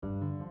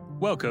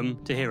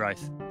Welcome to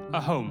Hiraeth,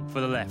 a home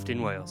for the left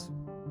in Wales.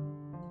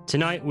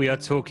 Tonight we are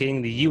talking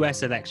the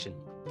US election.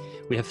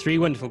 We have three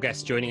wonderful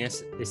guests joining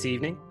us this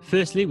evening.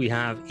 Firstly, we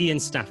have Ian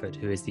Stafford,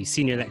 who is the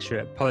Senior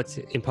Lecturer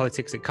in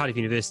Politics at Cardiff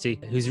University,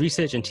 whose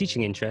research and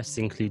teaching interests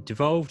include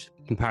devolved,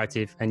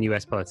 comparative and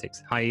US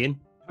politics. Hi,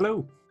 Ian.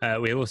 Hello.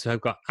 We also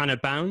have got Anna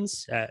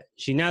Bounds.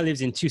 She now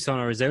lives in Tucson,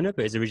 Arizona,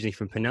 but is originally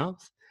from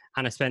Penarth.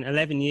 Anna spent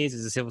 11 years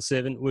as a civil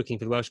servant working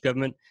for the Welsh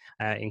Government,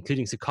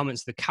 including some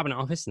comments to the Cabinet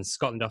Office and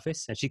Scotland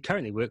Office, and she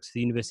currently works at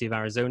the University of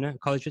Arizona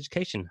College of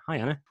Education. Hi,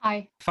 Anna.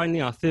 Hi.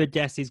 Finally, our third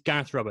guest is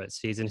Gareth Roberts.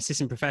 He's an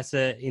assistant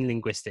professor in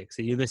linguistics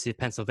at the University of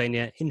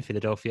Pennsylvania in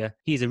Philadelphia.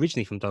 He is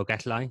originally from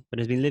Dolgellau, but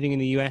has been living in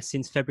the US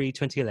since February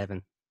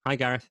 2011. Hi,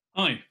 Gareth.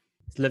 Hi.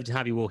 It's lovely to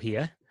have you all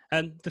here.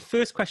 The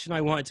first question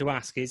I wanted to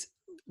ask is,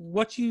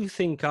 what do you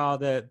think are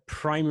the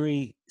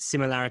primary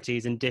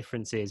similarities and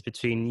differences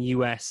between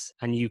US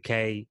and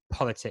UK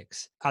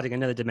politics? Adding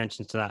another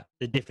dimension to that,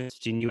 the difference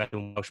between US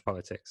and Welsh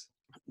politics.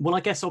 Well,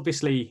 I guess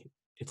obviously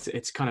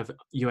it's kind of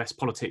US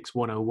politics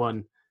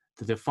 101,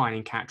 the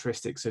defining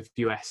characteristics of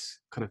US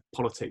kind of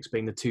politics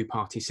being the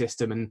two-party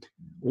system. And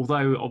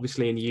although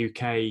obviously in the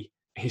UK,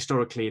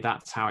 historically,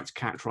 that's how it's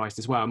characterised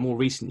as well. In more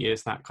recent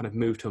years, that kind of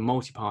moved to a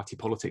multi-party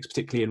politics,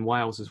 particularly in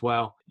Wales as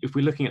well. If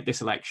we're looking at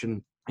this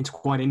election, it's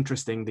quite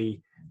interesting. The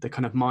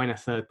kind of minor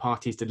third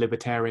parties, the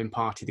Libertarian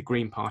Party, the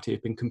Green Party,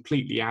 have been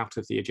completely out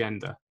of the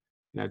agenda.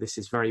 You know, this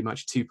is very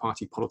much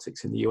two-party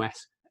politics in the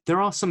US. There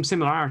are some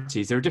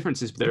similarities. There are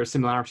differences, but there are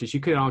similarities.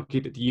 You could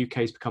argue that the UK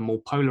has become more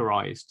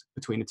polarised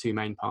between the two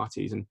main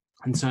parties. And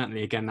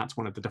certainly, again, that's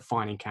one of the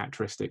defining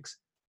characteristics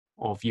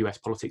of US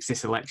politics,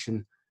 this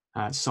election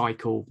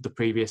cycle, the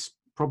previous,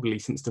 probably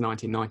since the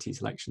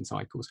 1990s election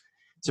cycles.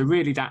 So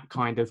really that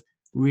kind of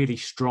really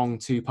strong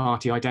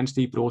two-party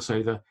identity, but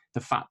also the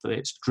fact that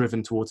it's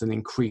driven towards an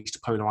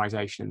increased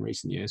polarisation in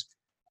recent years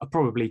are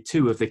probably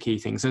two of the key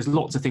things. There's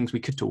lots of things we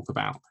could talk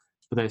about,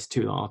 but there's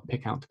two that I'll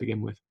pick out to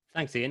begin with.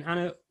 Thanks, Ian.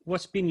 Anna,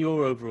 what's been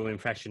your overall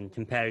impression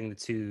comparing the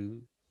two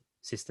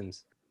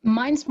systems?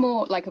 Mine's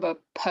more like of a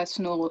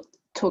personal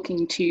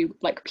talking to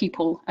like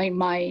people. I mean,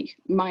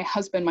 my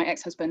husband, my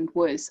ex-husband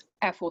was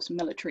Air Force and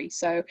military.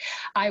 So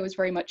I was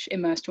very much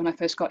immersed when I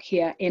first got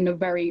here in a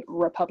very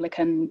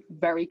Republican,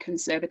 very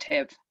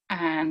conservative,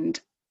 and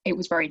it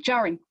was very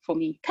jarring for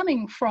me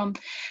coming from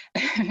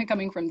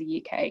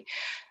the UK.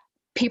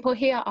 People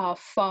here are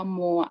far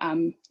more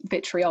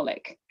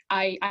vitriolic.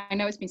 I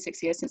know it's been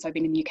 6 years since I've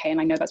been in the UK,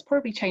 and I know that's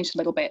probably changed a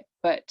little bit,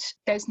 but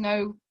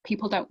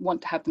people don't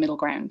want to have the middle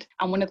ground.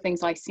 And one of the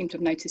things I seem to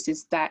have noticed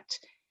is that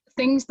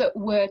things that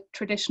were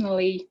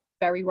traditionally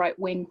very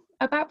right-wing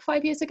about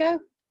 5 years ago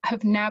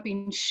have now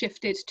been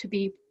shifted to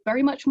be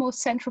very much more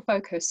central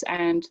focus,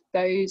 and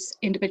those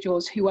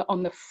individuals who are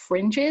on the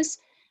fringes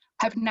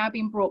have now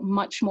been brought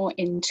much more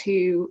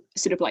into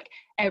sort of like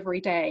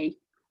everyday.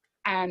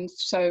 And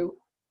so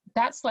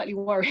that's slightly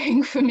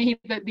worrying for me,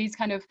 that these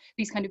kind of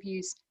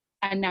views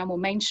are now more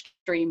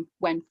mainstream,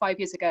 when 5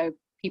 years ago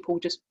people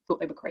just thought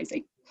they were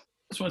crazy.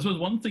 So I suppose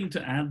one thing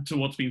to add to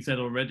what's been said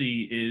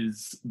already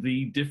is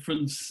the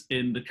difference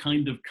in the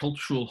kind of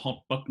cultural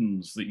hot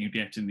buttons that you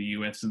get in the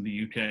US and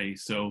the UK.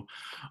 So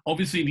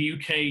obviously in the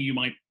UK, you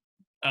might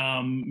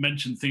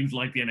mention things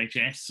like the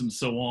NHS and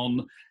so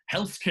on.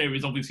 Healthcare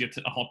is obviously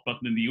a hot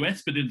button in the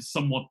US, but in a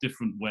somewhat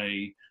different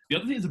way. The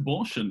other thing is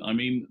abortion. I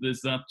mean,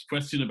 there's that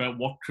question about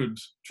what could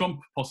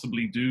Trump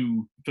possibly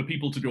do for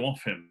people to go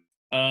off him.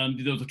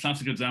 And there was a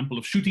classic example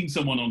of shooting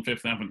someone on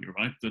Fifth Avenue,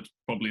 right? That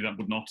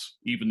would not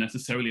even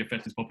necessarily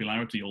affect his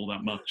popularity all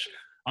that much.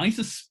 I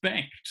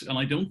suspect, and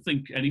I don't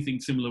think anything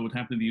similar would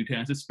happen in the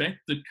UK, I suspect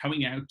that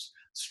coming out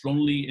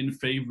strongly in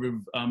favour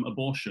of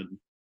abortion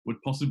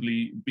would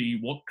possibly be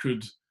what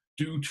could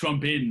do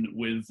Trump in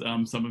with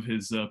some of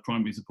his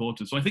primary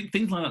supporters. So I think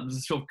things like that, there's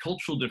a sort of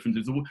cultural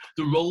differences,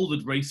 the role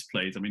that race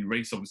plays. I mean,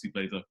 race obviously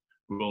plays a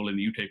role in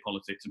the UK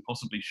politics and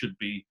possibly should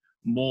be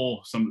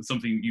more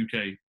something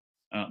UK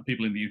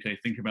people in the UK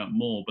think about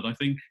more. But I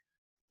think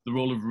the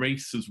role of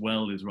race as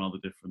well is rather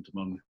different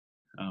among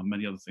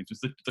many other things.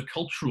 Just the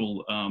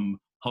cultural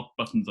hot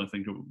buttons, I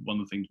think, are one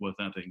of the things worth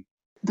adding.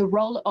 The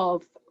role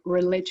of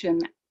religion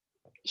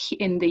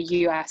in the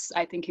US,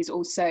 I think, is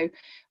also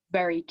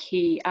very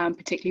key,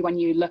 particularly when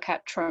you look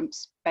at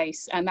Trump's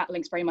base, and that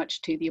links very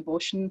much to the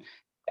abortion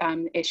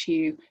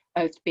issue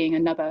as being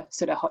another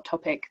sort of hot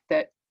topic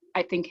that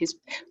I think is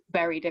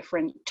very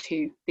different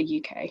to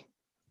the UK.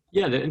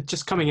 Yeah,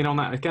 just coming in on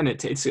that again,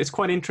 it's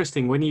quite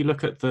interesting when you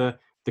look at the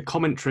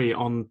commentary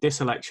on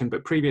this election,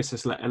 but previous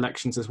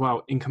elections as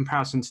well, in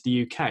comparison to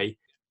the UK.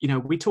 You know,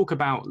 we talk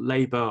about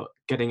Labour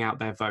getting out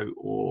their vote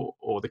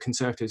or the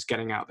Conservatives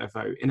getting out their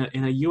vote.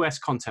 In a US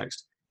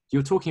context,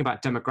 you're talking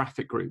about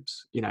demographic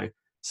groups, you know.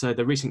 So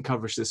the recent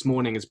coverage this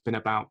morning has been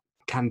about,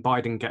 can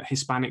Biden get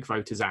Hispanic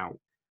voters out?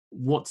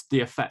 What's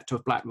the effect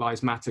of Black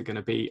Lives Matter going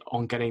to be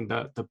on getting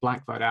the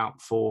black vote out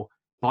for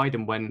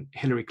Biden, when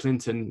Hillary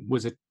Clinton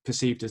was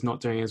perceived as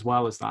not doing as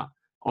well as that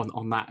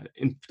on that,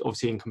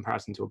 obviously in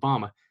comparison to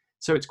Obama.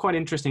 So it's quite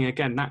interesting,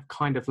 again, that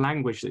kind of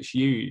language that's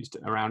used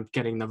around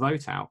getting the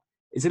vote out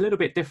is a little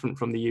bit different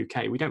from the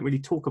UK. We don't really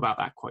talk about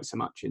that quite so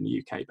much in the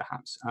UK,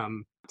 perhaps.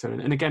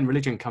 And again,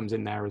 religion comes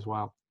in there as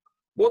well.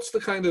 What's the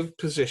kind of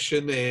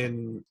position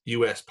in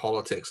US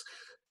politics?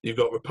 You've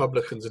got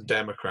Republicans and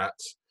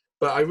Democrats,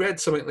 but I read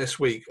something this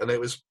week and it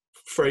was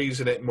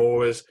phrasing it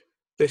more as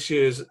this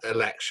year's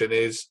election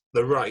is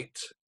the right,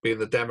 being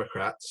the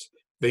Democrats,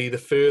 the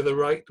further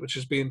right, which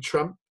has been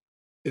Trump.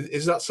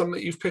 Is that something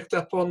that you've picked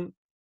up on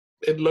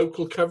in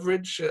local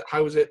coverage?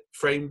 How is it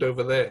framed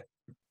over there?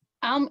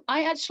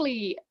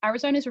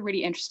 Arizona is a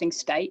really interesting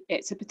state.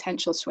 It's a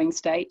potential swing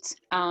state.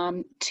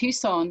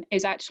 Tucson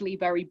is actually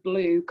very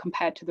blue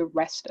compared to the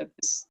rest of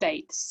the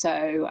state.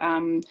 So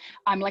I'm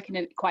like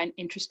in quite an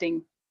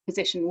interesting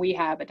position. We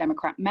have a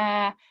Democrat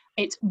mayor.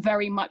 It's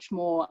very much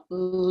more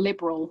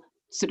liberal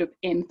sort of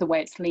in the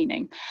way it's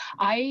leaning.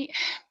 I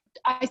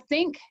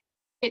think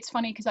it's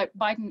funny because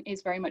Biden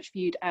is very much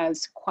viewed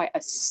as quite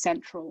a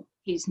central.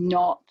 He's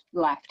not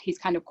left. He's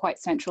kind of quite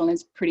central and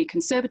is pretty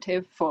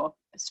conservative for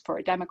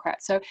a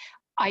Democrat. So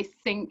I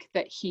think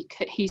that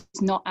he's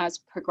not as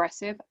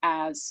progressive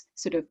as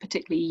sort of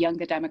particularly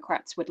younger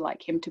Democrats would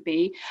like him to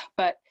be,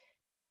 but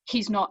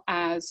he's not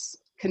as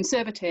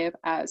conservative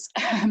as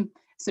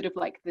sort of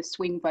like the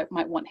swing vote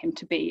might want him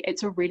to be.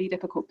 It's a really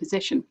difficult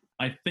position.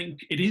 I think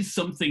it is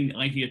something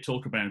I hear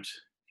talk about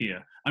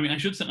here. I mean, I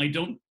should say I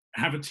don't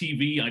have a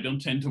TV. I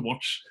don't tend to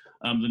watch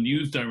the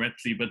news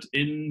directly, but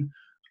in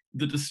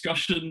the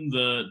discussion,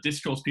 the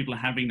discourse people are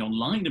having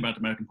online about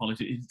American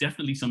politics is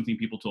definitely something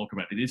people talk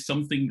about. It is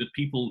something that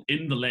people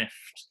in the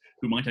left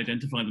who might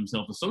identify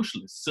themselves as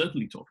socialists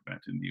certainly talk about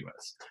in the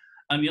US.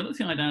 And the other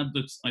thing I'd add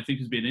that I think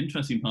has been an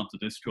interesting part of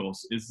the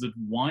discourse is that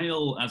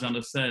while, as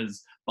Anna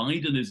says,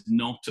 Biden is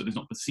not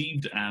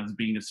perceived as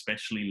being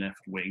especially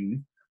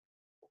left-wing,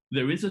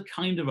 there is a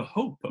kind of a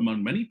hope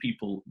among many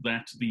people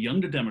that the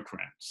younger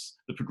Democrats,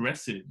 the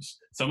progressives,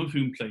 some of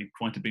whom played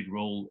quite a big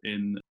role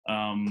in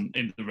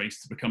the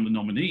race to become the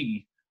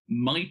nominee,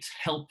 might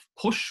help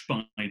push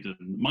Biden,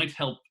 might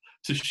help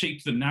to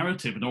shape the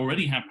narrative, and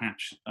already have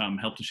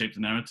helped to shape the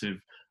narrative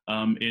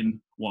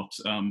in what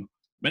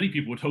many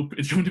people would hope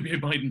is going to be a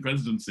Biden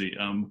presidency,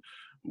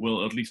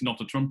 well, at least not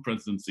a Trump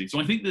presidency. So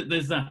I think that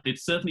there's that.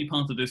 It's certainly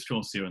part of the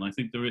discourse here, and I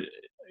think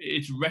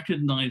it's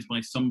recognized by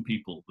some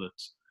people that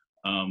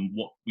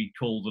what we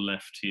call the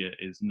left here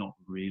is not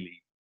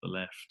really the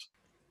left.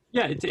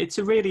 Yeah, it's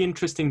a really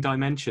interesting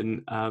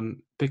dimension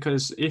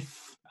because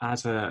if,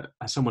 as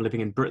someone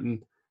living in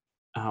Britain,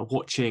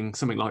 watching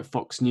something like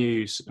Fox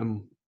News, I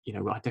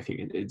don't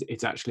think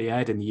it's actually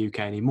aired in the UK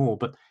anymore,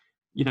 but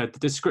the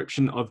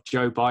description of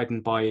Joe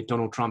Biden by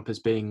Donald Trump as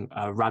being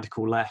a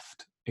radical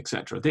left,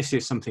 etc. This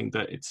is something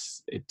that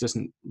it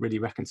doesn't really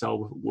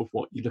reconcile with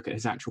what you look at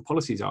his actual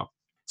policies are.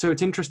 So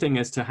it's interesting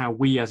as to how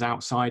we as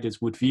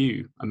outsiders would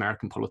view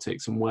American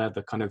politics and where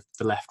the kind of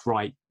the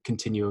left-right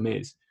continuum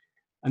is.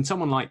 And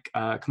someone like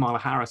Kamala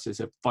Harris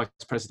is a vice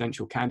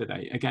presidential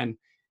candidate. Again,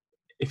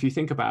 if you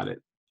think about it,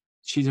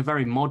 she's a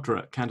very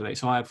moderate candidate.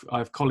 So I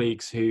have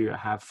colleagues who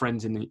have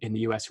friends in the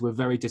US who were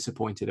very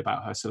disappointed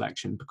about her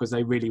selection because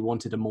they really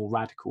wanted a more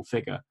radical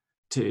figure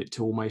to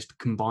almost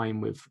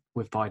combine with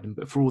Biden.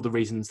 But for all the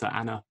reasons that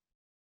Anna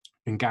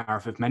and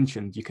Gareth have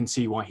mentioned, you can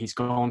see why he's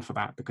gone for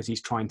that, because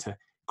he's trying to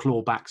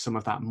claw back some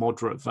of that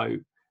moderate vote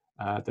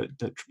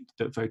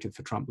that voted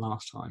for Trump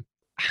last time.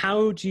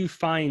 How do you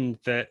find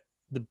that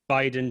the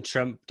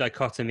Biden-Trump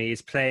dichotomy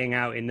is playing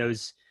out in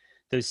those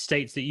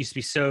states that used to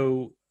be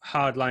so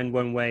hardline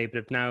one way, but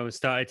have now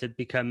started to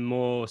become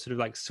more sort of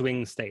like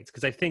swing states?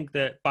 Because I think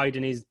that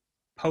Biden is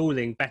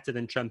polling better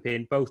than Trump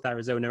in both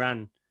Arizona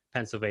and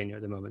Pennsylvania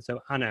at the moment. So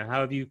Anna,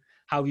 how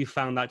have you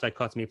found that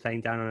dichotomy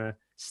playing down on a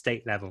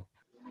state level?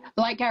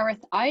 Like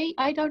Gareth, I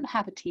don't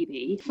have a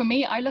TV. For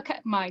me, I look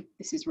at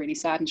this is really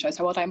sad and shows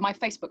how old I am, my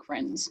Facebook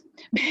friends,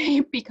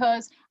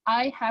 because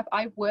I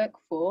work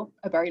for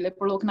a very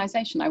liberal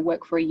organization. I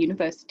work for a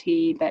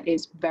university that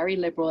is very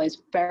liberal,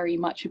 is very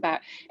much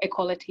about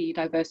equality,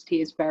 diversity,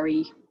 is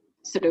very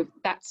sort of,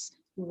 that's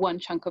one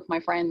chunk of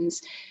my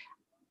friends.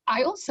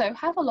 I also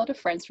have a lot of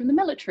friends from the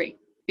military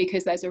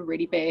because there's a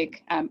really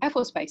big Air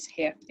Force base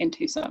here in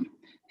Tucson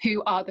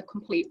who are the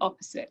complete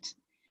opposite.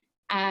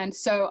 And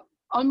so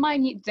on my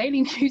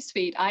daily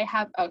newsfeed, I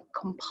have a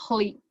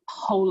complete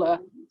polar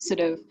sort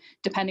of,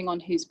 depending on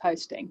who's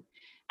posting.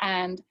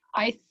 And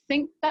I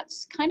think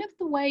that's kind of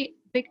the way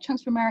big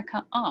chunks of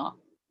America are.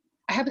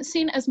 I haven't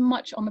seen as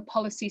much on the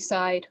policy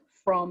side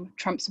from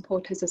Trump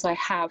supporters as I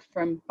have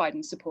from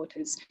Biden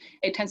supporters.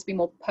 It tends to be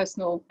more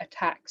personal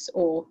attacks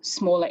or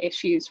smaller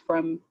issues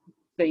from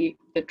the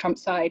Trump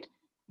side,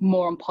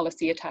 more on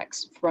policy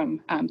attacks from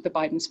the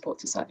Biden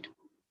supporter side.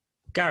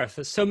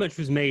 Gareth, so much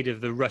was made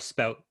of the Rust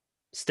Belt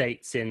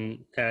states in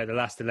the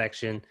last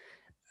election.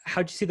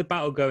 How do you see the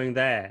battle going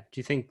there? Do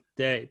you think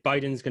that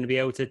Biden's going to be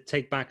able to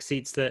take back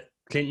seats that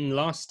Clinton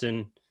lost?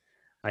 And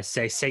I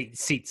say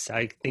seats,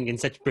 I think in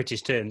such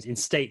British terms, in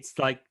states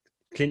like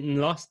Clinton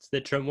lost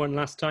that Trump won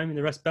last time in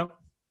the Rust Belt?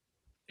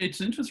 It's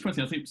an interesting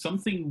question. I think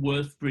something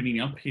worth bringing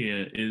up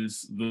here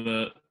is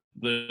the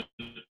that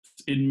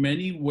in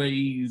many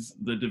ways,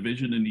 the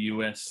division in the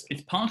US,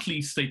 it's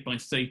partly state by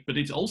state, but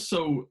it's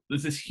also,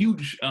 there's this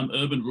huge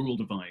urban-rural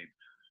divide.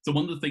 So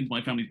one of the things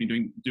my family's been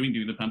doing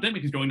during the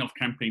pandemic is going off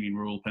campaigning in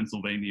rural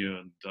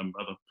Pennsylvania and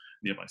other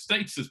nearby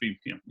states. It's been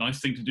a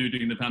nice thing to do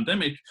during the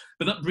pandemic,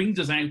 but that brings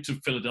us out to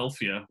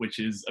Philadelphia, which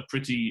is a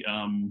pretty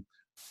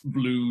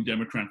blue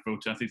Democrat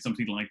vote. I think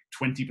something like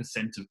 20%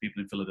 of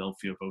people in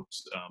Philadelphia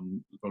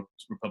vote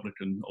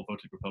Republican or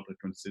voted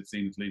Republican, it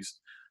seems at least.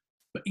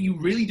 But you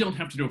really don't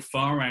have to go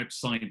far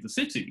outside the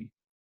city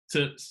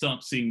to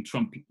start seeing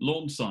Trump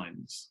lawn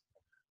signs,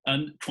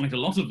 and quite a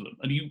lot of them.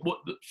 And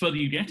the further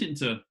you get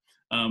into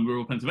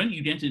rural Pennsylvania,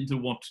 you get into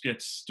what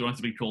gets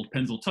derisively called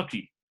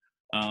Pennsyltucky.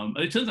 And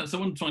it turns out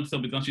someone trying to tell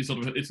me that actually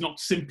sort of, it's not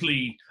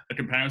simply a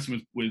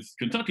comparison with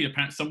Kentucky.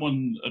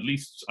 Someone, at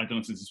least, I don't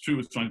know if this is true,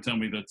 was trying to tell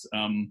me that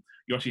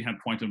you actually had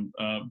quite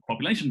a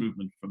population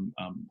movement from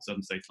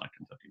certain states like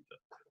Kentucky to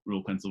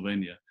rural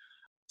Pennsylvania.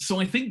 So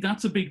I think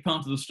that's a big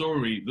part of the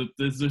story, that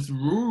there's this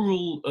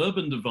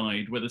rural-urban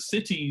divide where the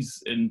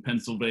cities in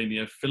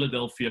Pennsylvania,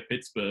 Philadelphia,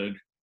 Pittsburgh,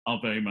 are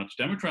very much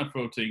Democrat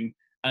voting,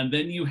 and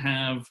then you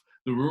have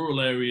the rural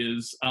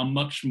areas are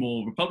much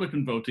more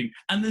Republican voting,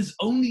 and there's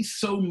only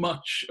so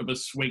much of a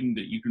swing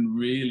that you can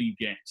really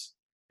get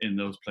in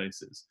those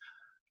places.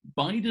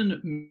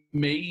 Biden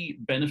may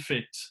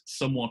benefit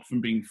somewhat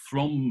from being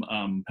from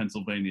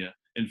Pennsylvania.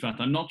 In fact,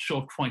 I'm not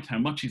sure quite how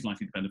much he's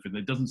likely to benefit.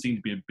 There doesn't seem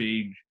to be a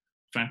big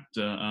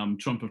factor.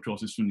 Trump, of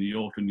course, is from New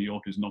York, and New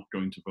York is not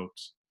going to vote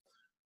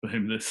for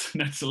him this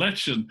next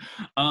election.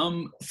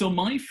 So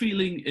my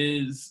feeling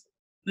is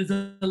there's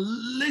a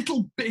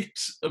little bit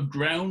of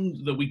ground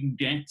that we can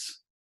get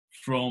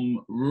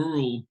from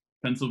rural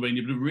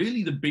Pennsylvania, but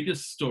really the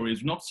biggest story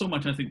is not so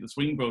much, I think, the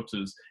swing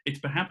voters. It's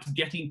perhaps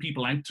getting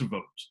people out to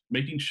vote,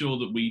 making sure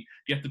that we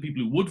get the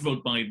people who would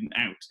vote Biden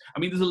out. I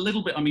mean, there's a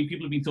little bit,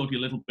 people have been talking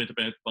a little bit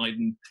about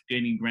Biden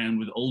gaining ground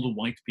with older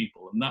white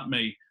people, and that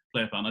may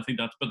play a part. I think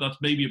that's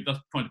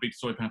quite a big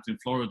story perhaps in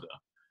Florida.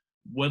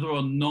 Whether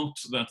or not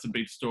that's a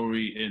big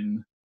story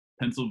in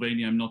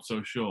Pennsylvania, I'm not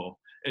so sure.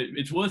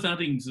 It's worth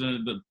adding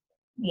that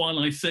while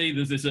I say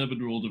there's this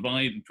urban-rural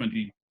divide,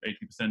 20-80%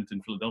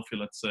 in Philadelphia,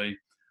 let's say,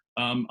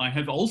 I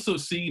have also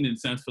seen in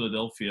South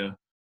Philadelphia,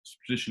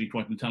 traditionally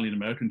quite an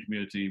Italian-American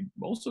community,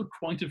 also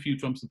quite a few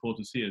Trump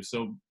supporters here.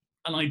 So,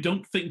 and I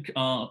don't think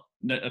our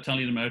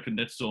Italian-American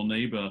next-door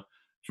neighbor,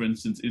 for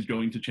instance, is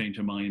going to change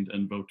her mind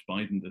and vote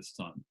Biden this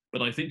time.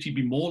 But I think she'd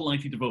be more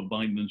likely to vote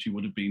Biden than she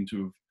would have been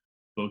to have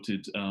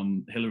voted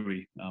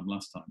Hillary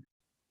last time.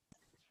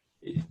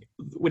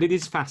 Well, it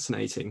is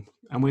fascinating,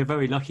 and we're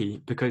very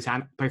lucky because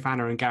both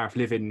Anna and Gareth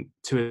live in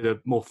two of the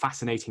more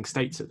fascinating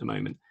states at the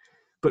moment.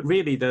 But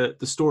really, the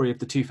story of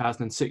the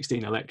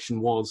 2016 election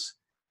was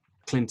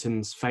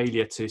Clinton's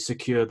failure to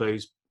secure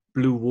those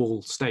blue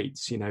wall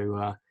states,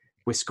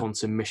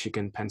 Wisconsin,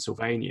 Michigan,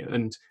 Pennsylvania.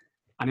 And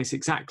it's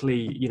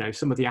exactly,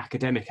 some of the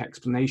academic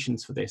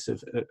explanations for this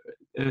of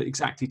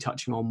exactly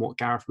touching on what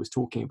Gareth was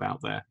talking about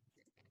there.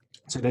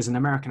 So there's an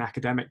American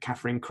academic,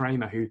 Catherine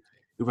Kramer, who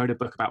wrote a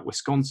book about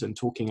Wisconsin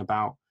talking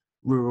about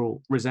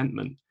rural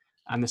resentment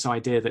and this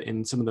idea that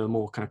in some of the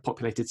more kind of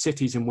populated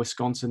cities in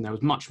Wisconsin, there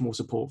was much more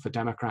support for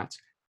Democrats.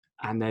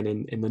 And then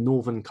in the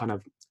northern kind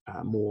of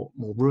more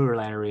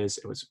rural areas,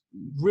 it was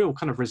real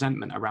kind of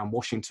resentment around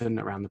Washington,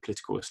 around the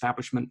political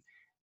establishment.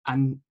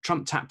 And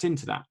Trump tapped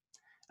into that.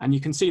 And you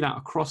can see that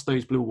across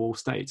those blue wall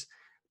states.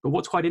 But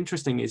what's quite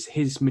interesting is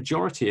his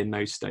majority in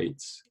those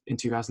states in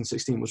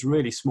 2016 was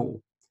really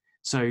small.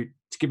 So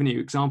to give you an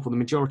example, the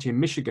majority in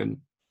Michigan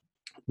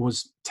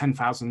was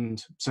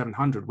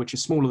 10,700, which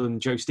is smaller than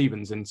Joe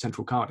Stevens in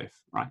central Cardiff,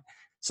 right?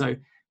 So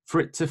for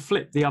it to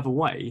flip the other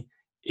way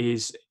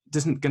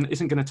isn't going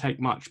to take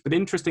much. But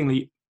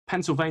interestingly,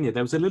 Pennsylvania,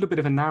 there was a little bit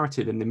of a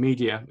narrative in the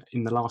media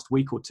in the last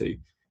week or two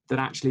that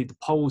actually the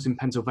polls in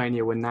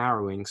Pennsylvania were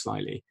narrowing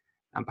slightly.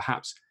 And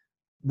perhaps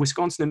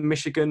Wisconsin and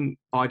Michigan,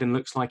 Biden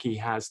looks like he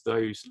has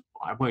those,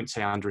 I won't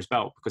say under his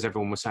belt because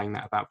everyone was saying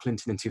that about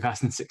Clinton in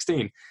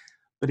 2016,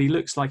 but he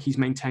looks like he's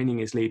maintaining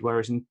his lead,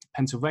 whereas in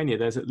Pennsylvania,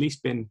 there's at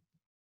least been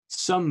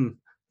some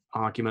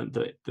argument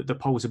that the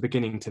polls are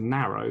beginning to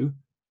narrow,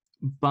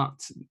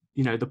 but,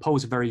 the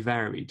polls are very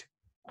varied.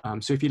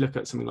 So if you look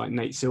at something like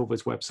Nate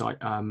Silver's website,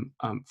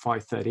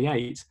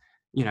 538,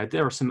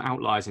 there are some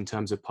outliers in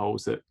terms of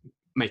polls that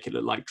make it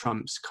look like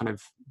Trump's kind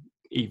of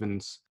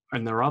evens,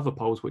 and there are other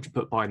polls which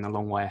put Biden a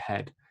long way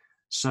ahead.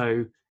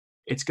 So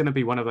it's going to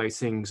be one of those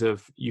things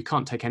of you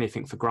can't take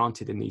anything for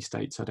granted in these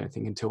states, I don't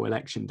think, until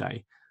election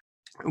day.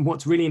 And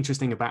what's really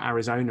interesting about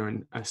Arizona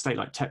and a state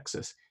like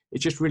Texas,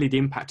 it's just really the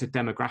impact of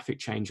demographic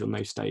change on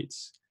those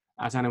states.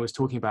 As Anna was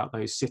talking about,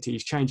 those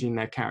cities changing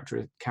their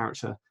character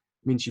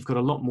means you've got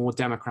a lot more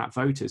Democrat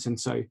voters. And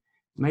so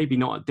maybe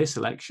not at this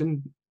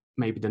election,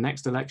 maybe the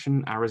next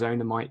election,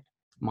 Arizona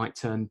might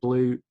turn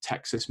blue,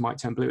 Texas might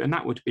turn blue. And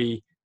that would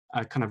be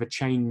a kind of a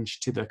change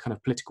to the kind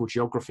of political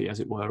geography, as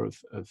it were, of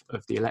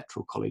the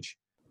electoral college.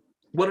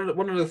 One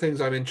of the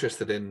things I'm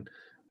interested in,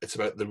 it's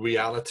about the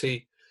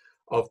reality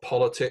of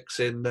politics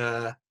in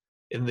the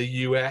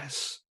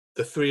US.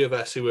 The three of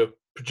us who are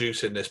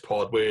producing this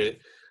pod, we're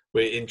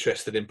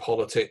interested in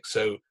politics,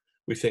 so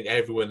we think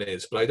everyone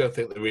is. But I don't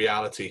think the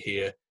reality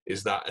here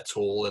is that at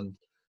all. And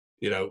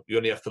you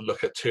only have to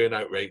look at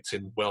turnout rates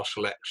in Welsh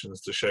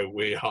elections to show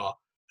we are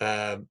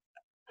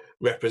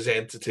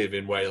representative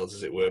in Wales,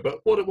 as it were. But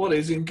what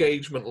is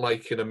engagement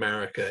like in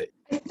America?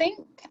 I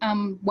think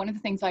one of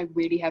the things I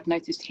really have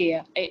noticed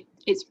here,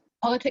 it's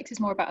politics is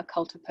more about a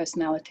cult of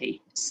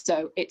personality.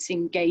 So it's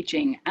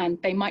engaging, and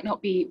they might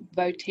not be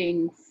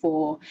voting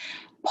for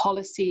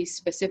policies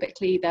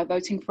specifically, they're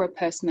voting for a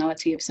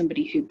personality of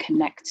somebody who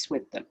connects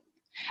with them.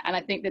 And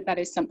I think that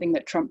is something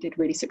that Trump did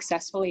really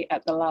successfully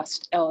at the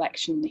last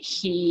election.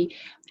 He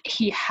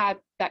had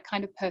that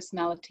kind of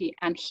personality,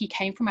 and he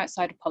came from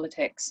outside of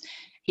politics.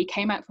 He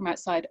came out from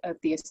outside of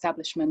the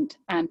establishment,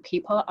 and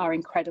people are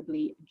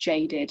incredibly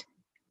jaded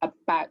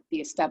about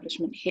the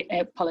establishment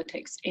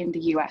politics in the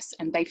US,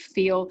 and they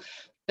feel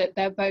that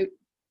their vote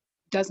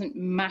doesn't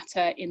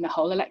matter in the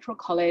whole electoral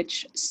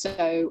college,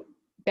 so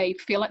they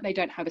feel like they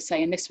don't have a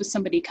say. And this was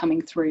somebody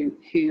coming through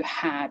who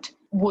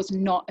was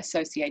not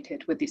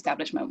associated with the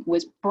establishment,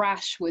 was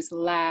brash, was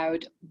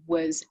loud,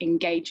 was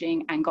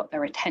engaging, and got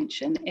their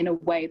attention in a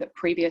way that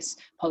previous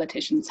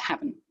politicians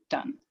haven't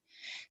done.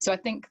 So I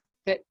think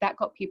that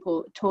got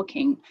people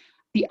talking.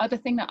 The other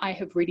thing that I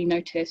have really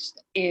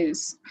noticed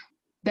is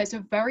there's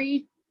a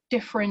very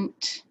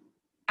different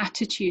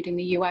attitude in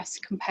the US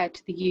compared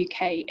to the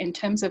UK in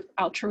terms of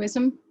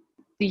altruism.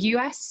 The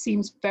US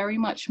seems very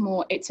much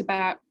more, it's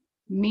about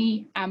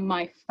me and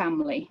my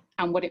family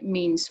and what it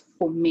means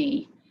for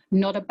me,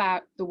 not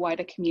about the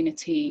wider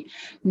community,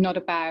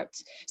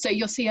 so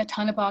you'll see a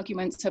ton of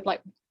arguments of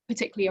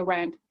particularly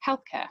around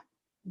healthcare.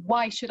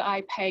 Why should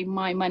I pay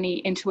my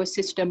money into a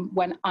system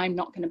when I'm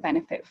not going to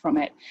benefit from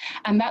it?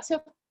 And that's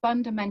a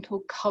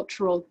fundamental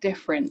cultural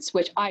difference,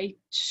 which I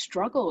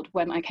struggled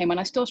when I came, and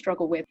I still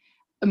struggle with.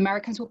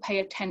 Americans will pay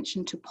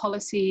attention to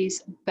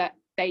policies that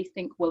they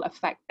think will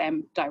affect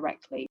them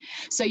directly.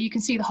 So you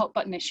can see the hot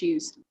button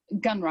issues,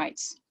 gun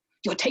rights.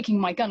 You're taking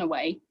my gun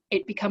away.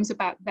 It becomes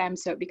about them,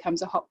 so it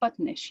becomes a hot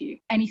button issue.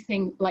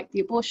 Anything like the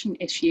abortion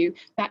issue,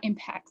 that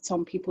impacts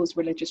on people's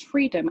religious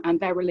freedom and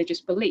their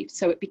religious beliefs.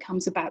 So it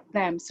becomes about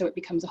them, so it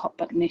becomes a hot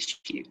button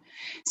issue.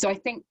 So I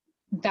think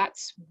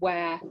that's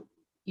where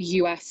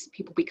US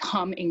people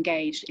become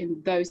engaged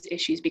in those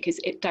issues because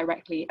it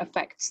directly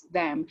affects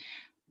them.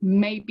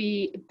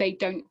 Maybe they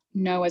don't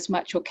know as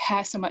much or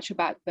care so much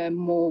about the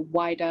more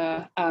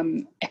wider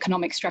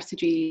economic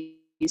strategies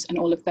and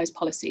all of those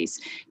policies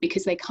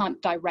because they can't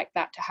direct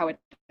that to how it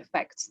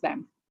affects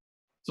them.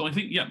 So I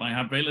think, I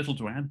have very little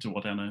to add to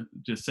what Anna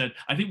just said.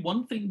 I think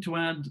one thing to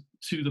add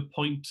to the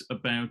point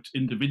about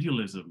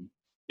individualism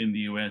in the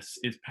US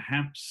is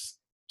perhaps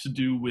to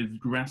do with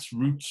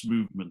grassroots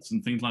movements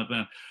and things like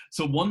that.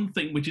 So one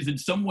thing which is in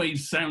some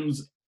ways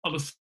sounds of a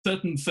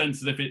certain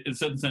sense, if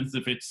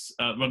it's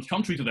runs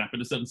contrary to that, but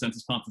in a certain sense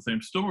it's part of the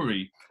same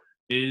story,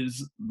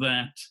 is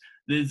that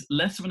there's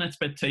less of an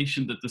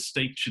expectation that the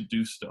state should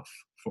do stuff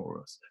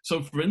for us.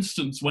 So for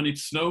instance, when it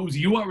snows,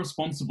 you are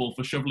responsible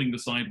for shoveling the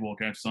sidewalk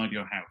outside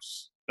your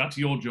house. That's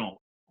your job.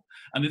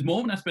 And there's more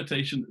of an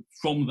expectation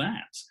from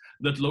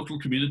that local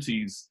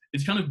communities,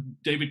 it's kind of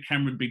David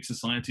Cameron big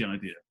society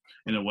idea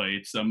in a way.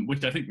 It's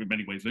which I think in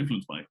many ways is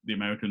influenced by the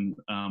American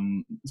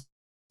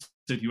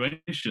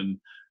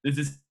situation. There's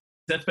this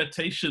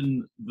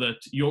expectation that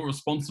you're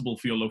responsible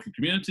for your local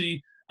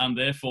community, and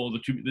therefore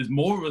there's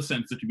more of a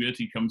sense the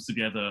community comes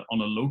together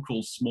on a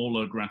local,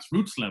 smaller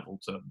grassroots level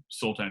to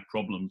sort out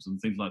problems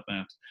and things like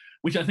that,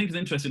 which I think is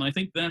interesting. I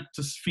think that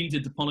just feeds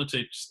into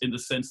politics in the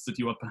sense that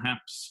you are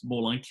perhaps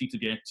more likely to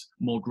get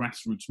more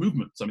grassroots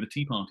movements. I mean, the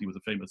Tea Party was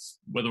a famous,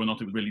 whether or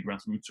not it was really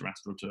grassroots or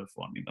AstroTurf,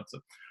 I mean, that's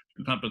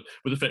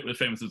a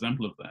famous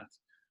example of that.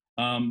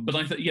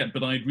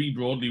 But I agree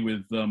broadly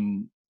with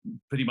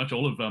pretty much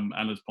all of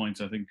Anna's points.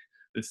 I think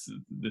this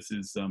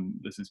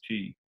is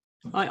key.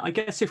 I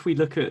guess if we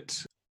look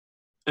at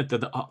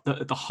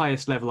the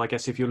highest level, I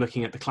guess if you're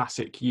looking at the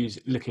classic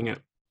looking at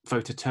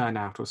voter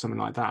turnout or something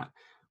like that,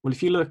 well,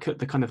 if you look at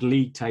the kind of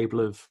league table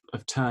of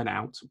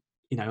turnout,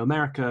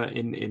 America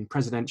in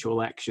presidential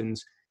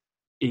elections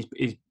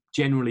is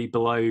generally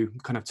below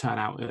kind of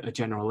turnout at a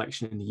general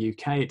election in the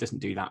UK. It doesn't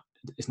do that.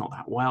 It's not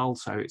that well.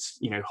 So it's,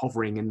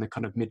 hovering in the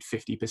kind of mid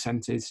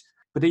 50%.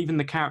 But even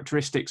the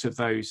characteristics of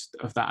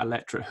that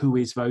electorate who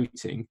is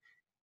voting,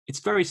 it's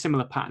very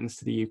similar patterns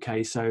to the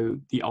UK. So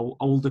the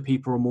older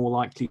people are more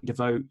likely to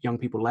vote, young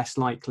people less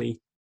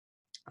likely.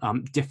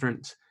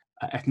 Different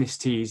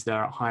ethnicities,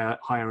 they're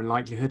higher in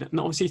likelihood. And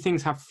obviously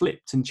things have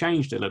flipped and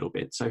changed a little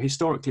bit. So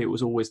historically it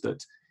was always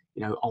that,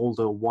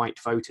 older white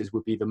voters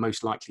would be the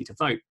most likely to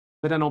vote.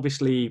 But then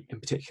obviously, in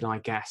particular, I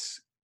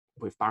guess,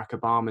 with Barack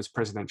Obama's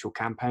presidential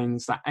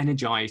campaigns, that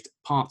energized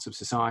parts of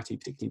society,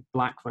 particularly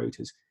black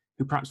voters,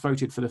 who perhaps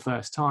voted for the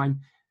first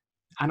time.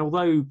 And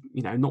although,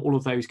 not all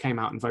of those came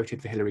out and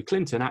voted for Hillary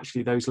Clinton,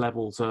 actually those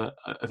levels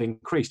have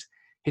increased.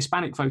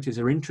 Hispanic voters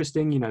are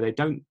interesting. They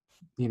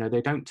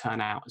don't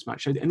turn out as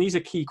much. And these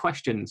are key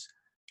questions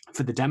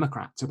for the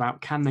Democrats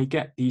about, can they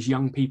get these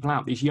young people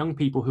out, these young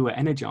people who are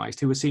energized,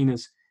 who are seen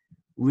as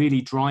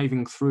really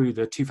driving through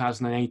the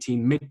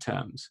 2018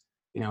 midterms,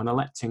 and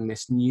electing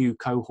this new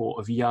cohort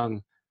of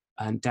young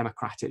and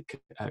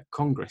democratic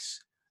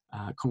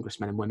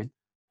congressmen and women.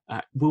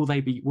 Will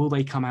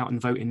they come out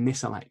and vote in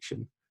this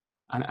election?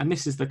 And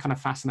this is the kind of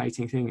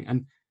fascinating thing.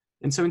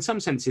 And so in some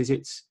senses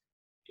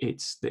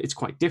it's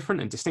quite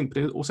different and distinct,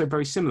 but it's also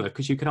very similar,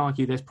 because you could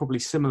argue there's probably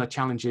similar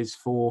challenges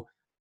for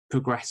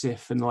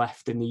progressive and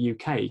left in the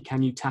UK.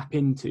 Can you tap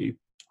into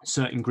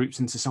certain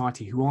groups in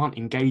society who aren't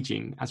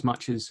engaging as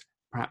much as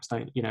perhaps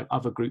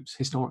other groups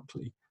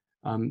historically?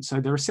 So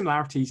there are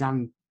similarities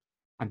and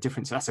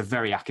differences. That's a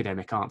very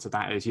academic answer.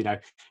 That is,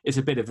 it's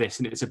a bit of this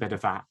and it's a bit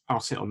of that. I'll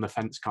sit on the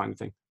fence kind of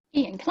thing.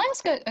 Ian, can I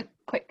ask a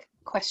quick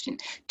question?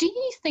 Do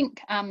you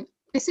think,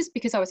 this is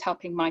because I was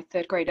helping my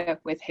third grader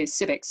with his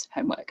civics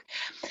homework,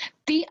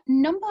 the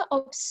number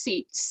of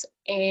seats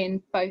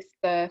in both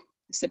the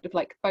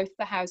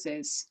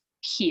houses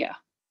here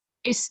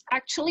is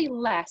actually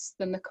less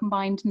than the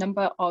combined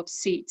number of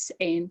seats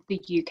in the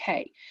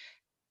UK.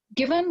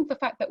 Given the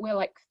fact that we're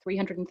like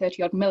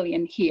 330 odd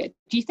million here,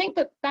 do you think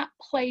that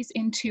plays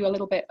into a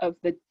little bit of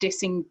the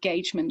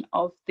disengagement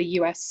of the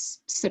US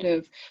sort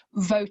of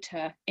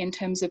voter in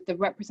terms of the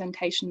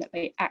representation that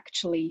they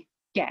actually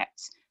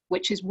get,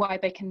 which is why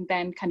they can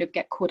then kind of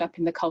get caught up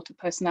in the cult of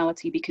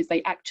personality because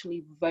they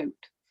actually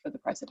vote for the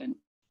president?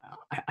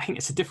 I think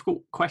it's a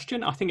difficult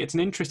question. I think it's an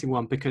interesting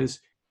one because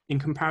in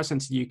comparison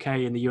to the UK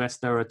and the US,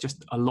 there are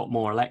just a lot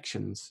more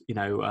elections,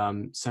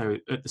 so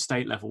at the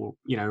state level,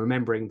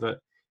 remembering that,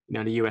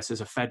 the US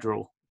is a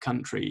federal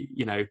country,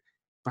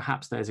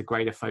 perhaps there's a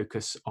greater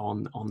focus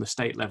on the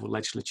state level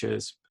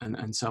legislatures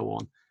and so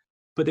on.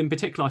 But in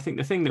particular, I think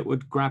the thing that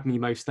would grab me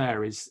most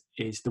there is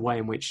the way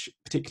in which,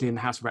 particularly in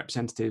the House of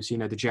Representatives, the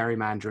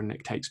gerrymandering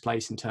that takes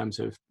place in terms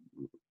of,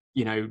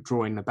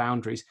 drawing the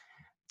boundaries.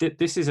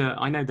 This is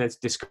I know there's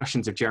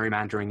discussions of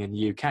gerrymandering in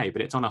the UK,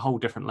 but it's on a whole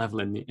different level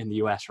in the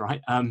US,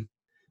 right?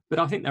 But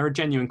I think there are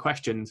genuine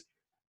questions,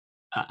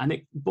 and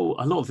a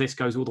lot of this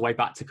goes all the way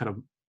back to kind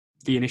of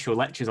the initial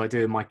lectures I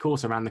do in my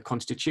course around the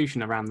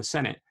Constitution, around the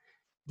Senate.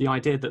 The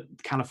idea that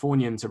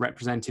Californians are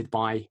represented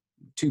by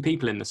 2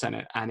 people in the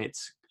Senate, and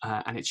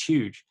it's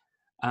huge.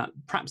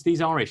 Perhaps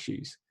these are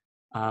issues,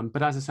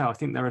 but as I say, I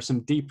think there are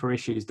some deeper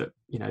issues that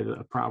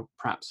that are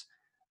perhaps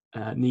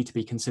need to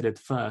be considered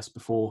first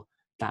before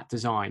that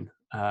design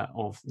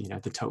of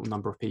the total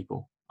number of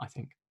people, I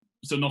think.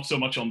 So not so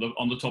much on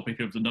the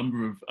topic of the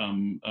number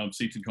of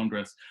seats in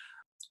Congress.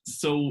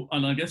 So,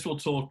 and I guess we'll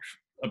talk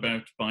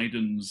about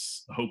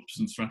Biden's hopes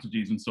and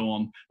strategies and so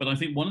on. But I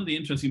think one of the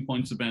interesting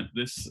points about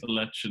this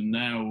election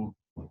now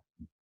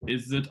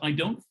is that I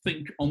don't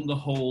think on the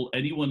whole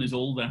anyone is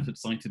all that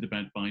excited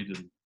about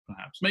Biden,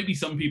 perhaps. Maybe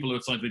some people are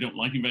excited, they don't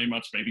like him very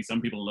much, maybe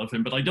some people love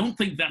him, but I don't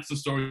think that's the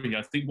story.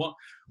 I think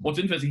what's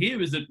interesting here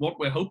is that what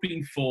we're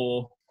hoping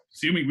for,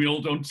 assuming we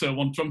all don't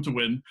want Trump to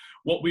win,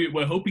 what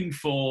we're hoping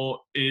for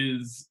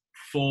is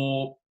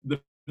for the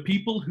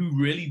people who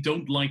really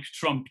don't like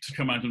Trump to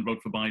come out and vote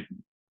for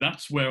Biden.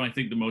 That's where I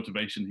think the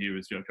motivation here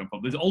is going to come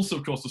from. There's also,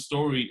 of course, a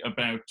story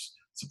about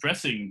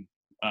suppressing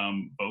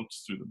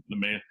votes through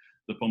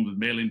the problems with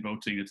mail-in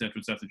voting, et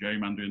cetera,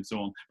 gerrymandering and so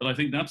on. But I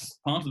think that's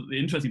part of the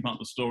interesting part of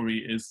the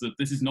story is that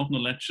this is not an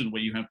election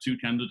where you have 2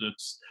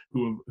 candidates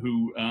who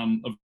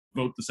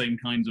vote the same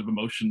kinds of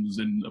emotions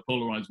in a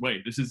polarized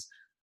way. This is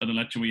an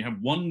election where you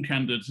have one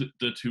candidate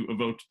who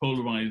evokes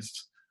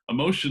polarized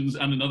emotions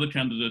and another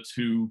candidate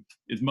who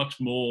is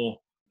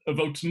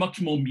evokes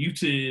much more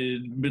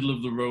muted, middle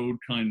of the road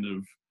kind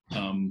of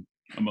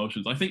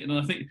emotions. I think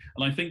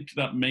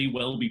that may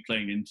well be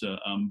playing into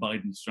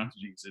Biden's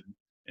strategies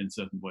in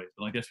certain ways.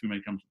 But I guess we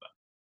may come to that.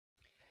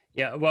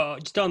 Yeah, well,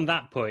 just on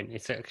that point,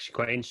 it's actually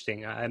quite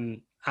interesting. Anna,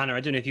 I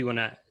don't know if you want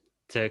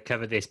to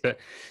cover this, but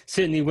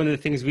certainly one of the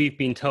things we've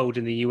been told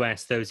in the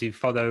US, those who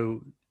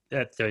follow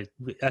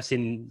us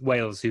in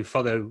Wales who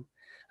follow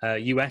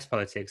US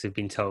politics have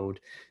been told,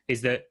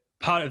 is that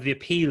part of the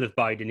appeal of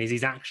Biden is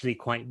he's actually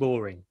quite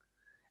boring,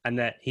 and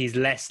that he's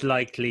less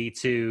likely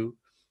to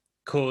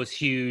cause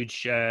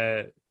huge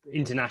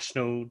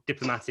international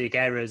diplomatic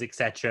errors,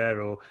 etc.,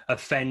 or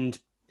offend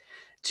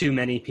too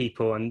many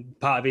people. And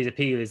part of his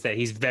appeal is that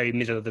he's very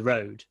middle of the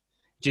road.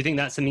 Do you think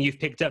that's something you've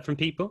picked up from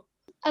people?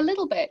 A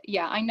little bit,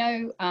 yeah. I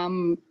know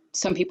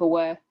some people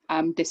were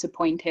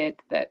disappointed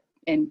that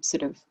in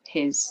sort of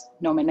his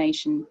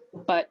nomination,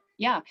 but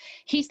yeah,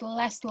 he's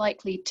less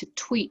likely to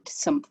tweet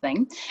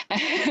something.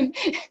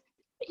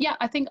 Yeah,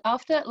 I think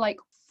after like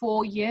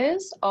 4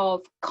 years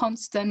of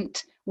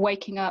constant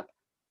waking up,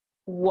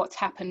 what's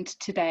happened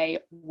today,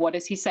 what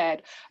has he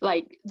said,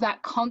 like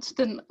that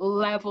constant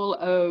level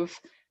of,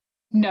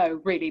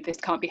 no, really, this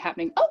can't be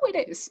happening. Oh,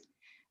 it is.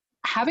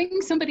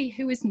 Having somebody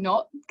who is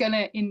not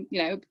gonna,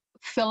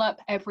 fill up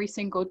every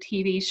single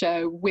TV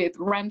show with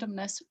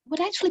randomness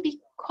would actually be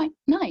quite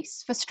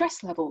nice for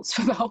stress levels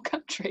for the whole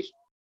country.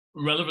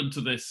 Relevant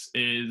to this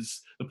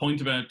is the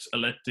point about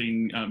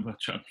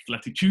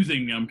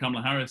choosing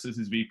Kamala Harris as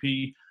his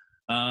VP,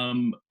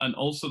 and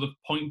also the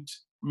point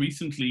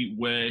recently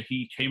where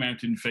he came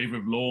out in favor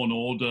of law and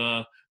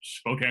order,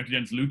 spoke out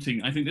against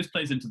looting. I think this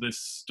plays into this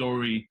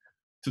story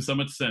to some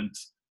extent,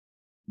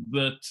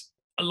 that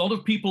a lot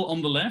of people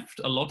on the left,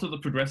 a lot of the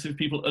progressive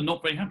people are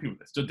not very happy with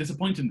this. They're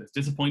disappointed in this,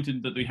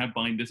 disappointed that we have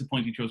Biden,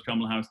 disappointed he chose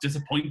Kamala Harris,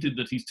 disappointed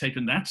that he's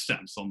taken that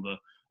stance on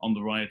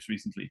the riots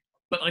recently.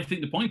 But I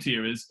think the point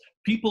here is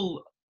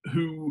people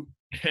who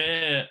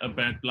care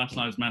about Black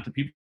Lives Matter,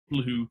 people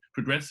who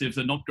progressives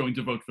are not going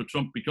to vote for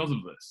Trump because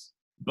of this.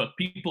 But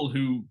people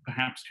who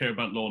perhaps care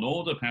about law and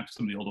order, perhaps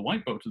some of the older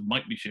white voters,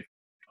 might be shifting.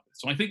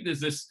 So I think there's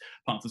this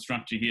part of the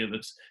strategy here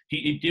that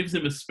it gives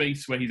him a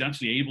space where he's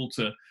actually able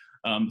to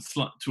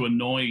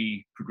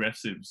annoy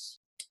progressives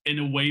in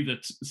a way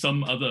that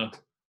some other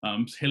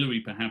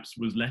Hillary perhaps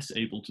was less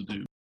able to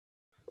do.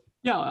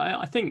 Yeah,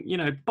 I think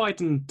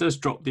Biden does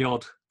drop the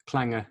odd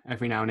clanger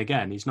every now and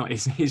again.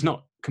 He's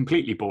not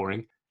completely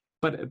boring,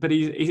 but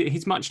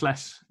he's much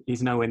less.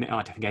 He's nowhere near. I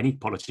don't think any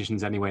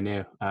politician's anywhere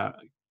near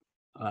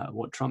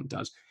what Trump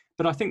does.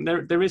 But I think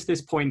there is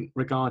this point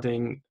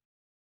regarding.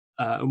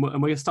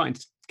 And we're starting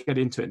to get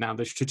into it now,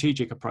 the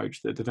strategic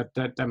approach that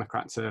the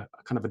Democrats are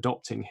kind of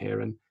adopting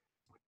here. And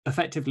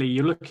effectively,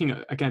 you're looking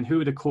at, again,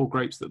 who are the core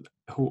groups that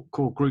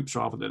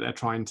they're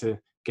trying to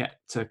get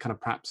to kind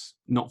of perhaps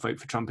not vote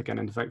for Trump again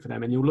and to vote for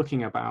them. And you're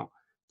looking about,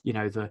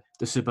 the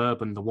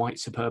white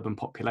suburban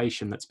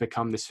population that's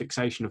become this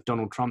fixation of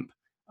Donald Trump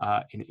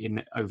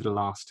in over the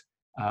last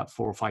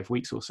 4 or 5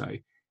 weeks or so.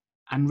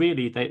 And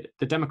really,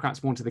 the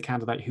Democrats wanted a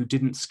candidate who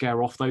didn't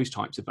scare off those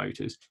types of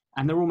voters.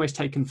 And they're almost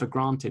taken for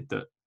granted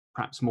that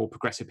perhaps more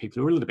progressive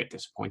people are a little bit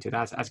disappointed.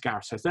 As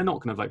Gareth says, they're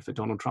not going to vote for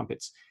Donald Trump.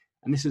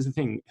 And this is the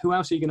thing. Who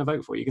else are you going to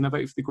vote for? Are you going to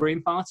vote for the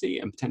Green Party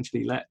and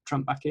potentially let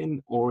Trump back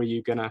in? Or are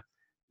you going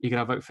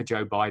to vote for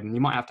Joe Biden?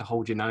 You might have to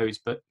hold your nose,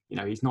 but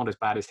he's not as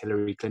bad as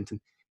Hillary Clinton.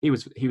 He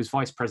was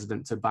vice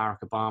president to Barack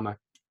Obama.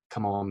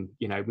 Come on,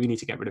 we need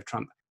to get rid of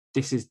Trump.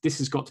 This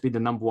has got to be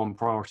the number one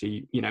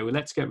priority.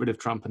 Let's get rid of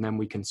Trump and then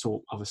we can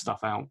sort other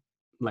stuff out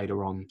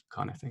later on,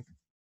 kind of thing.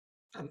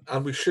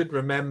 And we should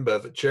remember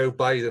that Joe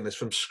Biden is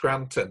from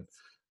Scranton.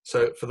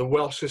 So for the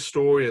Welsh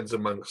historians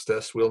amongst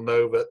us, we'll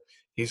know that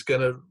he's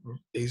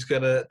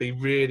gonna be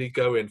really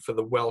going for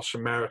the Welsh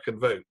American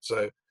vote.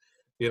 So,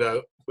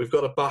 we've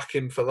got to back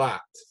him for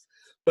that.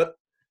 But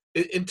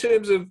in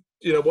terms of,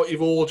 what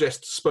you've all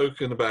just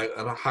spoken about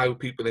and how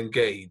people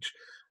engage,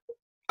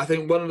 I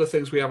think one of the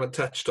things we haven't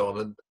touched on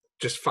and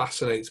just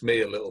fascinates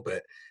me a little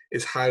bit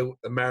is how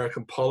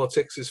American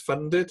politics is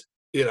funded.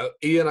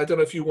 Ian, I don't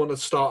know if you want to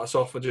start us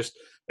off and just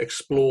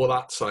explore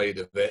that side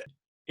of it.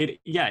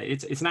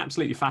 It's an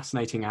absolutely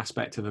fascinating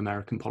aspect of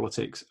American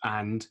politics.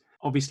 And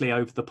obviously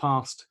over the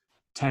past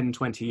 10,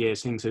 20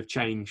 years, things have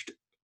changed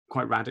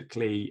quite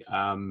radically.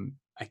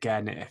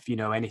 Again, if you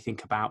know anything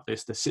about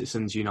this, the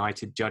Citizens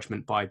United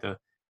judgment by the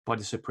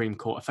Supreme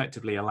Court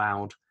effectively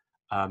allowed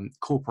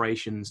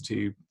corporations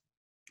to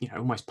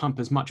almost pump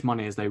as much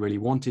money as they really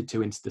wanted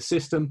to into the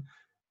system.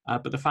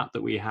 But the fact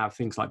that we have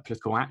things like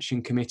political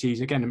action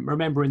committees, again,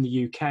 remember in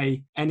the UK,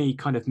 any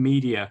kind of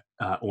media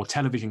or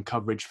television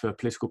coverage for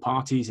political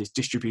parties is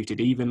distributed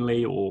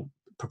evenly or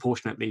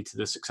proportionately to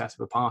the success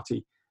of a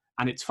party,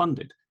 and it's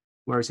funded.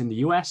 Whereas in the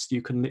US,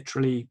 you can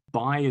literally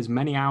buy as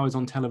many hours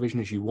on television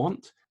as you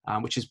want,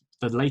 which is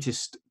the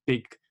latest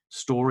big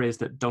story is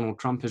that Donald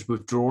Trump is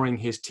withdrawing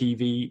his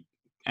TV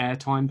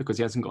airtime because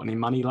he hasn't got any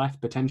money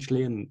left,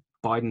 potentially, and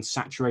Biden's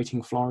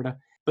saturating Florida.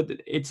 But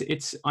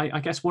it's I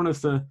guess one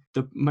of the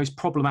most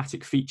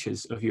problematic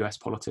features of US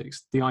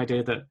politics, the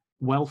idea that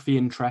wealthy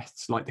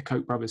interests like the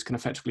Koch brothers can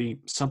effectively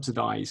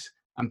subsidize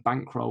and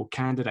bankroll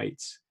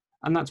candidates.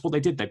 And that's what they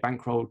did. They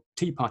bankrolled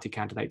Tea Party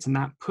candidates, and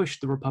that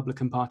pushed the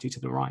Republican Party to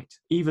the right.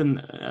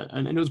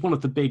 And it was one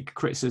of the big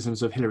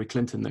criticisms of Hillary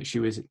Clinton that she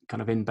was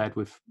kind of in bed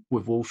with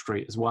Wall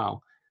Street as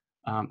well.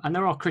 And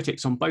there are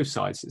critics on both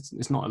sides.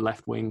 It's not a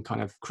left-wing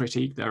kind of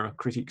critique. There are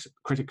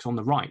critics on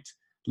the right,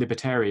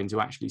 libertarians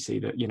who actually see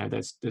that,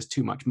 there's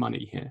too much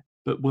money here.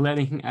 But will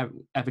anything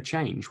ever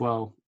change?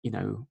 Well,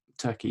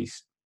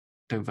 turkeys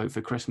don't vote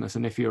for Christmas.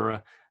 And if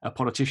you're a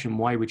politician,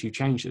 why would you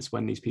change this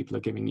when these people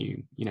are giving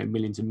you,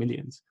 millions and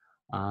millions?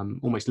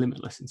 Almost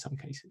limitless in some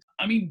cases.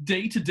 I mean,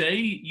 day to day,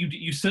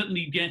 you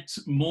certainly get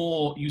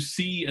more. You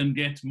see and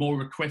get more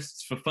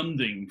requests for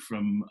funding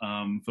from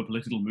for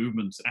political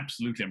movements.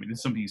 Absolutely. I mean,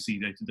 it's something you see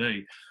day to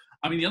day.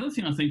 I mean, the other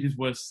thing I think is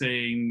worth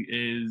saying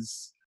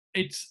is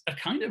it's a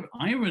kind of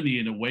irony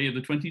in a way of the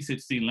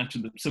 2016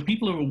 election. So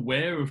people are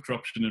aware of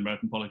corruption in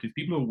American politics.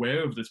 People are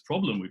aware of this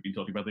problem we've been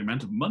talking about, the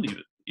amount of money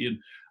that Ian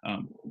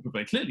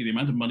very clearly, the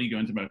amount of money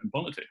going to American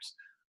politics.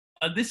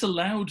 And this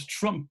allowed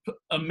Trump,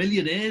 a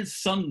millionaire's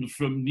son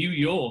from New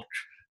York,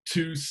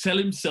 to sell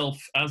himself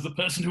as the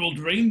person who will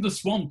drain the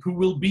swamp, who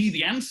will be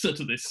the answer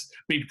to this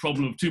big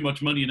problem of too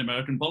much money in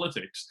American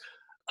politics.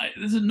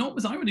 There's an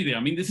enormous irony there. I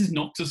mean, this is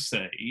not to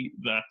say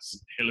that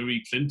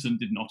Hillary Clinton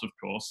did not, of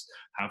course,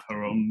 have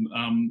her own...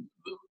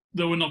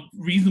 there were not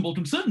reasonable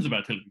concerns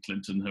about Hillary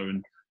Clinton,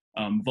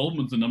 her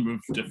involvement in a number of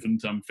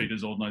different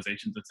figures,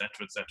 organizations,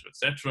 etc., etc.,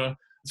 etc.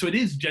 So it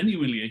is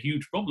genuinely a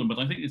huge problem, but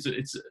I think it's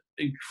an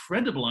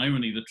incredible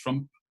irony that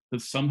Trump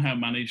has somehow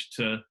managed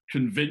to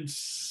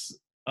convince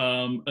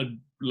a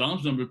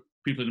large number of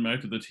people in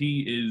America that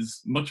he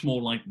is much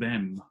more like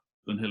them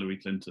than Hillary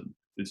Clinton,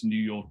 this New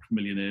York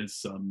millionaire's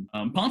son.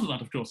 Part of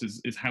that, of course,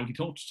 is how he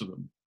talks to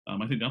them.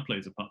 I think that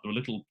plays a part. There are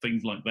little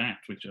things like that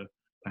which are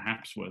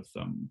perhaps worth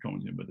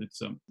commenting, but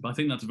but I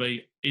think that's a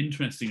very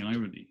interesting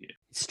irony here.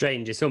 It's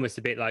strange. It's almost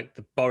a bit like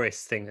the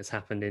Boris thing that's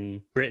happened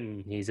in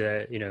Britain. He's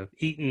a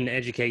Eton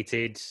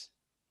educated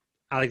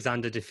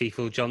Alexander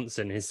DeFeefel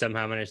Johnson has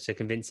somehow managed to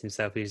convince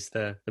himself he's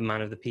the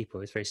man of the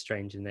people. It's very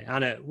strange, isn't it?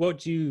 Anna, what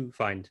do you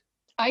find?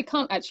 I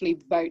can't actually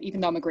vote, even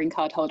though I'm a green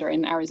card holder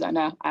in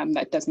Arizona.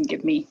 That doesn't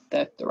give me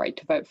the right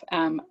to vote.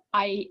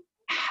 I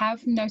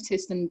have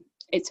noticed, and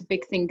it's a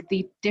big thing,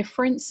 the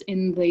difference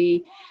in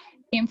the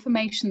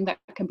information that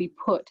can be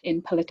put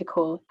in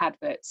political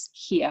adverts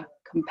here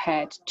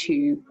compared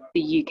to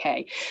the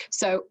UK.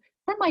 So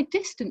from my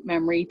distant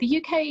memory, the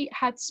UK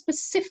had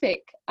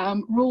specific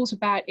rules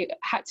about it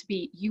had to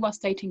be, you are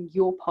stating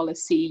your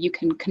policy, you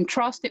can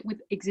contrast it with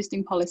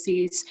existing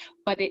policies,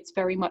 but it's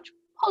very much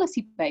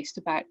policy based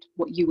about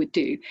what you would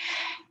do.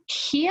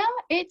 Here,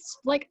 it's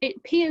like, it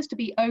appears to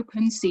be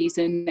open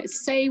season.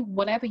 Say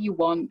whatever you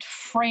want,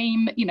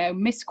 frame,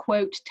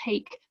 misquote,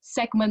 take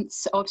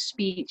segments of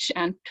speech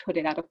and put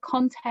it out of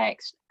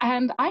context.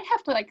 And I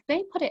have to,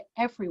 they put it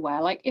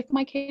everywhere. Like, if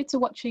my kids are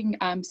watching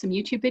some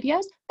YouTube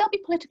videos, there'll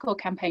be political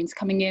campaigns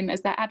coming in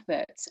as their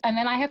adverts. And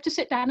then I have to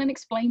sit down and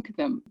explain to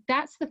them.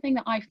 That's the thing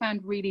that I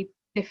found really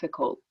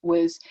difficult,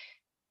 was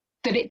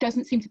that it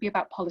doesn't seem to be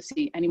about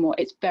policy anymore.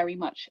 It's very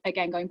much,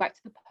 again, going back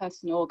to the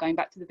personal, going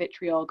back to the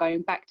vitriol,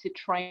 going back to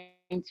trying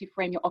to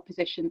frame your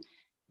opposition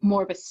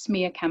more of a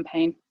smear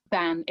campaign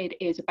than it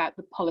is about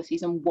the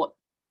policies and what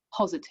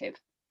positive.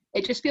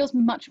 It just feels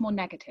much more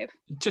negative.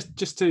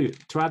 Just to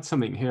add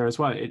something here as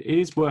well, it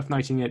is worth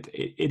noting it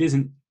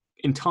isn't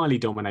entirely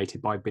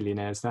dominated by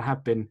billionaires. There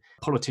have been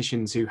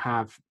politicians who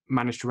have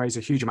managed to raise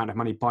a huge amount of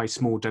money by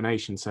small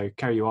donations. So,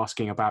 Kerry, you're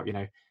asking about,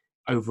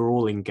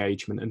 overall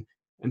engagement.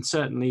 And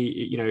certainly,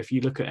 if you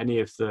look at any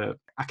of the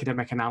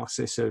academic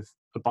analysis of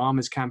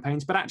Obama's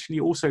campaigns, but actually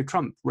also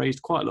Trump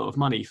raised quite a lot of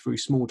money through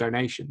small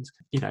donations.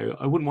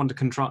 I wouldn't want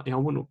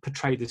to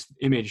portray this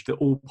image that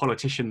all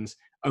politicians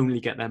only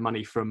get their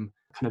money from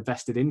kind of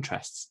vested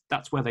interests.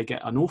 That's where they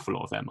get an awful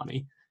lot of their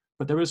money.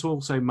 But there is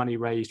also money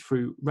raised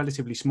through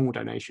relatively small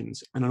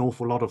donations, and an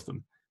awful lot of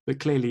them. But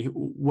clearly,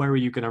 where are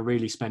you going to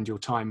really spend your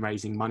time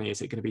raising money?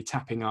 Is it going to be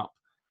tapping up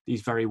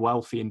these very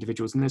wealthy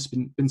individuals? And there's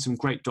been some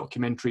great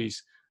documentaries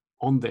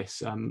on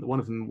this. One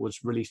of them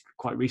was released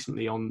quite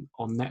recently on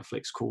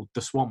Netflix called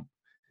The Swamp,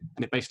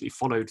 and it basically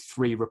followed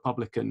 3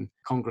 Republican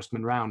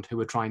congressmen round who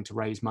were trying to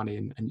raise money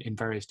in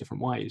various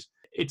different ways.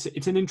 It's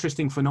an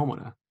interesting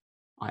phenomena,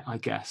 I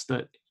guess,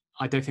 that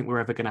I don't think we're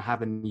ever going to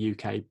have in the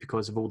UK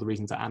because of all the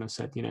reasons that Anna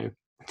said.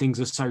 Things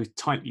are so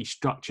tightly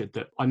structured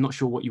that I'm not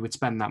sure what you would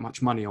spend that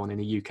much money on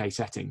in a UK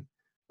setting.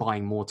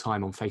 Buying more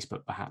time on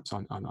Facebook, perhaps.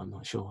 I'm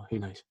not sure. Who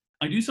knows?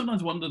 I do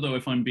sometimes wonder, though,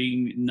 if I'm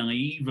being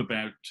naive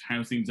about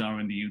how things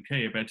are in the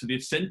UK, about to the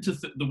extent to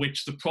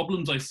which the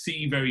problems I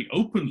see very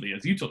openly,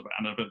 as you talked about,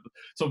 Anna, about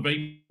some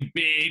very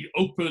big,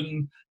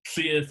 open,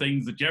 clear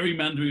things, the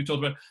gerrymandering you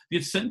talked about, the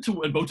extent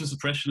to, and voter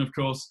suppression, of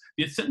course,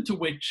 the extent to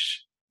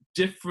which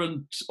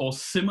different or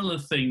similar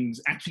things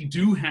actually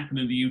do happen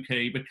in the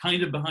UK, but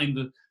kind of behind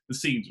the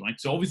scenes, right?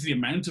 So obviously the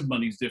amount of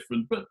money is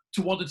different, but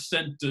to what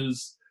extent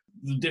does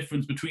the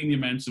difference between the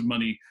amounts of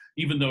money,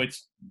 even though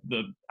it's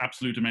the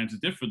absolute amount is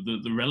different,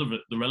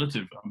 the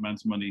relative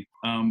amounts of money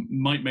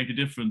might make a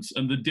difference,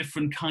 and the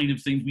different kind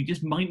of things we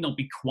just might not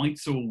be quite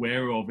so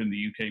aware of in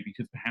the UK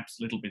because perhaps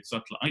a little bit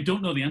subtler. I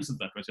don't know the answer to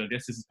that question. I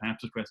guess this is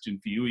perhaps a question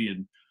for you,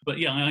 Ian. But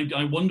yeah,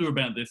 I wonder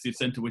about this, the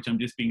extent to which I'm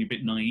just being a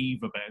bit naive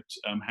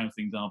about how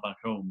things are back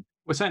home.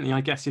 Well, certainly, I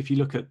guess if you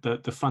look at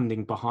the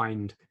funding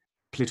behind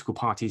political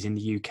parties in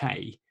the UK,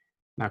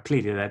 now,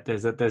 clearly,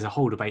 there's a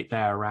whole debate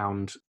there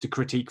around the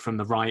critique from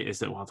the right is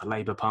that, the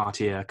Labour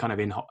Party are kind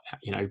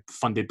of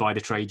funded by the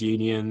trade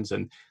unions,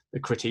 and the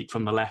critique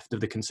from the left of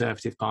the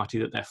Conservative Party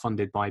that they're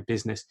funded by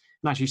business.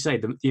 And as you say,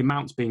 the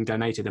amounts being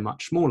donated are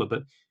much smaller,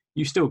 but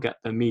you still get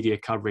the media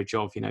coverage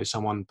of,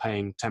 someone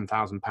paying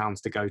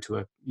 £10,000 to go to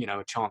a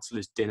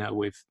Chancellor's dinner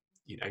with,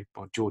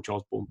 George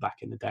Osborne back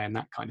in the day and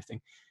that kind of thing.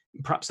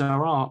 Perhaps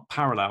there are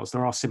parallels,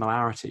 there are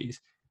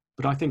similarities.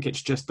 But I think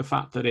it's just the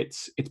fact that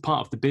it's part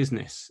of the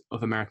business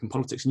of American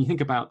politics. And you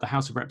think about the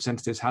House of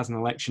Representatives has an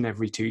election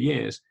every 2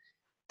 years.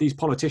 These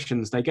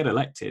politicians, they get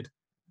elected,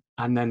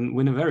 and then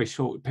in a very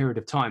short period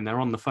of time,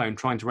 they're on the phone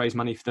trying to raise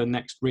money for the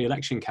next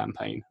re-election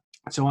campaign.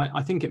 So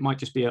I think it might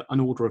just be an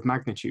order of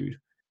magnitude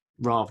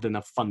rather than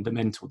a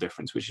fundamental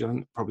difference, which is, I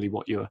think, probably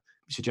what you're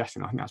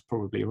suggesting. I think that's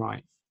probably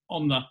right.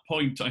 On that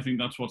point, I think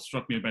that's what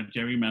struck me about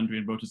gerrymandering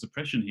and voter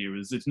suppression here,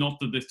 is it's not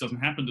that this doesn't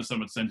happen to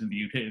some extent in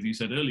the UK, as you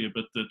said earlier,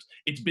 but that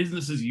it's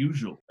business as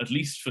usual, at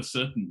least for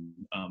certain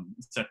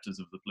sectors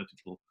of the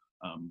political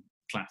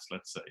class,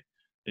 let's say.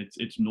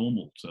 It's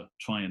normal to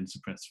try and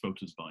suppress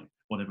voters by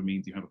whatever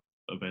means you have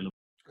available.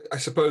 I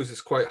suppose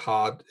it's quite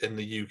hard in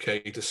the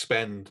UK to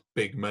spend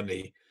big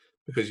money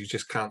because you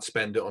just can't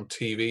spend it on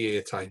TV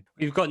airtime.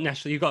 You've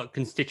got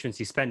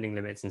constituency spending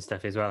limits and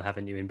stuff as well,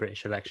 haven't you, in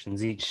British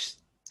elections? Each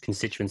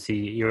constituency,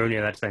 you're only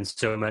allowed to spend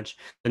so much.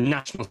 The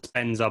national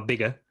spends are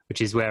bigger,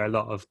 which is where a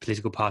lot of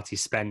political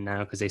parties spend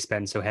now, because they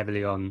spend so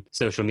heavily on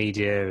social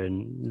media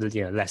and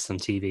less on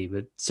TV.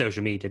 But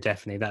social media,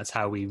 definitely, that's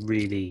how we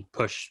really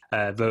push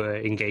voter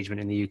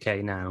engagement in the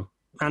UK now.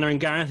 Anna and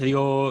Gareth, are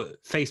your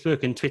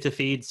Facebook and Twitter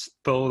feeds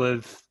full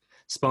of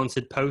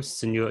sponsored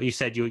posts? And you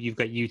said you've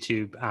got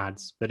YouTube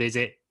ads, but is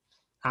it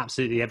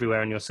absolutely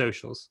everywhere on your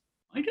socials?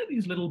 I get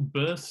these little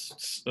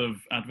bursts of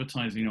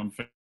advertising on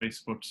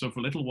Facebook. So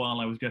for a little while,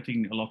 I was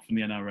getting a lot from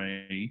the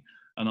NRA,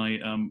 and I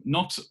am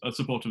not a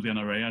supporter of the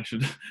NRA. I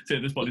should say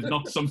at this point, it's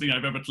not something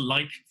I've ever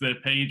liked their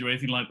page or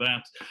anything like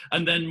that.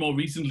 And then more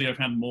recently, I've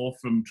had more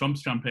from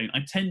Trump's campaign. I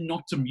tend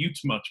not to mute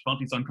much,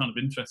 partly so I'm kind of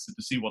interested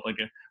to see what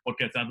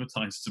gets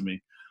advertised to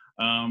me.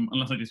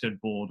 Unless I just get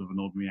bored of an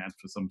ordinary ad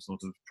for some sort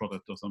of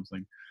product or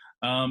something.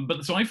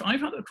 But so I've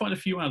had quite a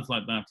few ads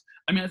like that.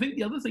 I mean, I think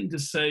the other thing to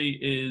say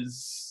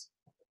is,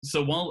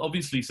 so while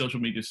obviously social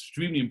media is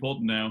extremely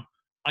important now,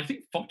 I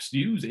think Fox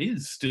News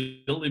is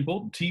still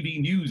important.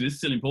 TV news is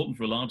still important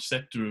for a large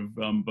sector of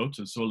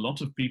voters. So a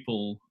lot of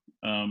people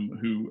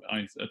who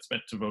I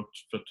expect to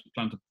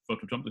plan to vote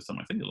for Trump this time,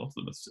 I think a lot of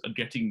them are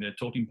getting their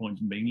talking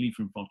points mainly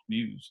from Fox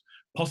News,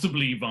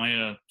 possibly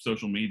via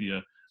social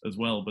media as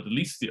well. But at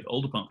least the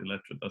older part of the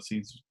electorate, that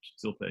seems to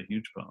still play a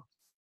huge part.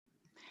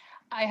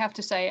 I have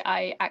to say,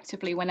 I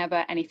actively,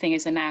 whenever anything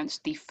is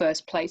announced, the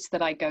first place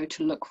that I go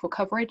to look for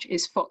coverage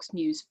is Fox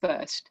News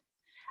first.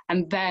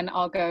 And then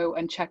I'll go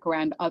and check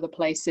around other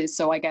places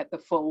so I get the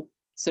full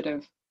sort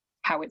of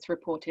how it's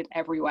reported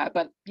everywhere.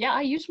 But yeah,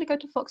 I usually go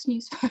to Fox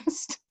News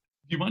first.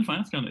 Do you mind if I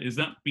ask, Anna, is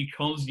that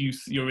because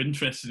you're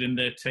interested in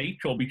their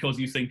take, or because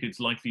you think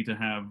it's likely to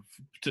have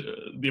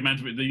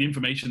the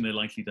information they're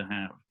likely to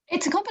have?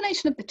 It's a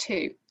combination of the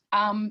two,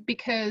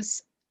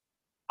 because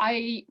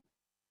I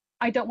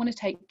don't want to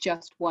take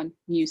just one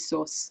news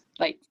source,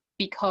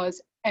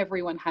 because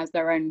everyone has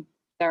their own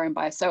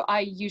bias. So I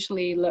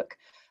usually look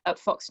at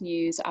Fox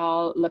News,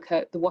 I'll look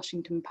at the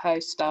Washington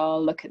Post,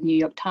 I'll look at New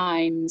York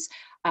Times,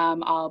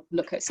 I'll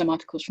look at some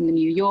articles from the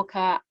New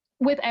Yorker.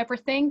 With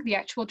everything, the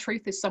actual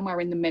truth is somewhere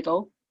in the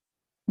middle,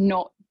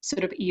 not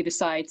sort of either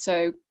side.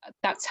 So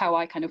that's how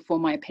I kind of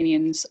form my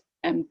opinions,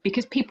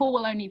 because people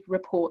will only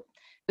report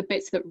the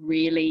bits that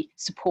really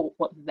support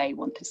what they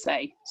want to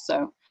say.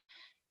 So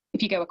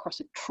if you go across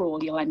a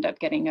trawl, you'll end up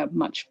getting a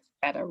much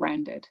better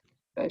rounded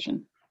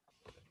version.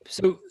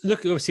 So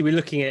obviously we're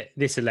looking at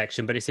this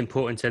election, but it's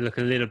important to look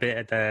a little bit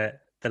at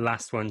the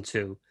last one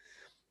too.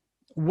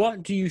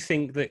 What do you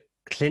think that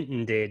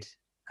Clinton did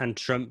and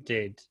Trump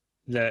did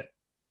that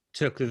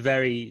took the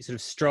very sort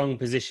of strong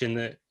position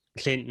that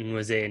Clinton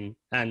was in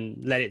and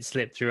let it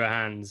slip through her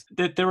hands?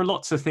 There are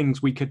lots of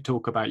things we could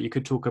talk about. You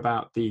could talk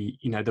about the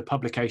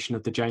publication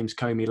of the James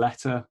Comey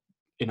letter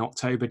in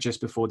October,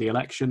 just before the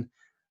election.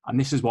 And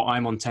this is what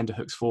I'm on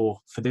tenterhooks for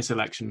this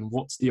election.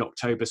 What's the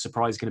October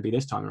surprise going to be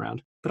this time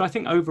around? But I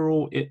think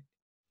overall, it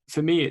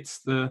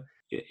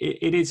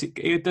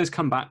does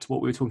come back to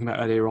what we were talking about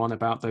earlier on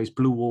about those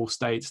blue wall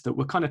states that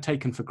were kind of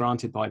taken for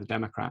granted by the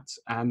Democrats.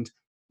 And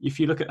if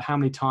you look at how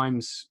many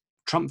times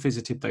Trump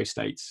visited those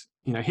states,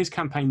 his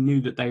campaign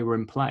knew that they were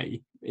in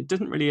play. It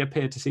doesn't really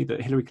appear to see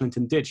that Hillary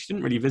Clinton did. She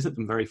didn't really visit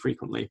them very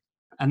frequently.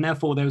 And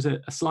therefore, there was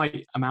a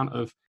slight amount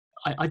of,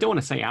 I don't want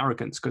to say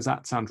arrogance because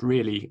that sounds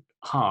really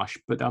harsh,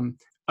 but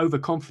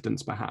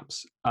overconfidence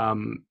perhaps.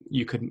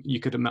 You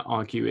could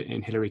argue it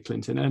in Hillary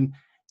Clinton, and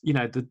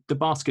the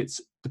basket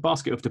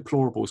of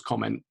deplorables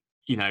comment.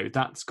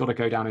 That's got to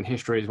go down in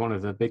history as one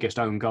of the biggest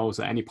own goals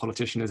that any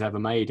politician has ever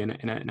made in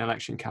an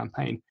election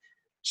campaign.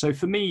 So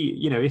for me,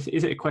 is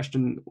it a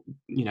question?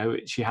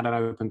 She had an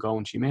open goal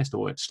and she missed,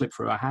 or it slipped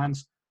through her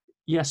hands?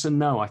 Yes and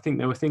no. I think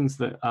there were things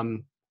that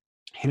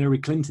Hillary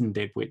Clinton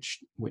did, which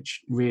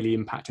really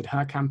impacted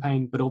her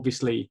campaign. But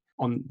obviously,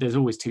 there's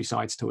always two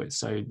sides to it.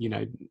 So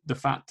the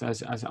fact,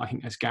 as I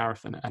think as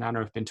Gareth and Anna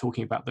have been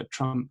talking about, that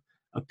Trump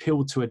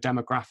appealed to a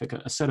demographic,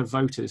 a set of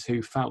voters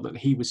who felt that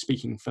he was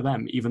speaking for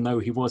them, even though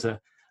he was a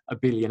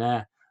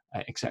billionaire,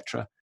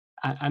 etc.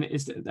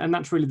 And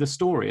that's really the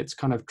story. It's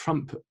kind of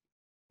Trump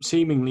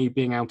seemingly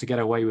being able to get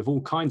away with all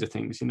kinds of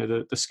things.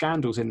 The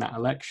scandals in that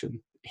election,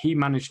 he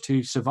managed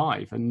to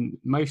survive, and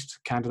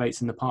most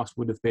candidates in the past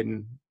would have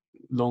been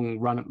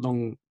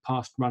long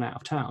past run out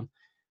of town.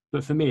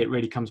 But for me, it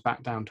really comes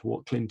back down to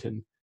what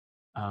Clinton,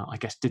 I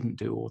guess, didn't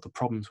do, or the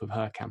problems with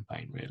her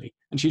campaign, really.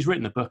 And she's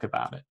written a book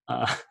about it,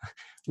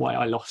 why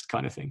I lost,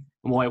 kind of thing,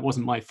 and why it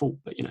wasn't my fault.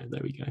 But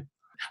there we go.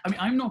 I mean,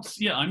 I'm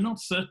not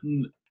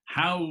certain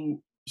how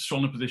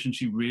strong a position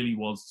she really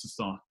was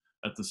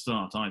at the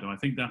start either. I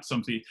think that's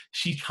something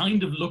she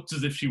kind of looked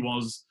as if she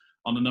was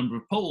on a number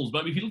of polls,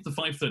 but if you look at the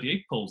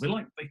 538 polls,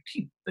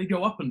 they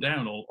go up and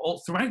down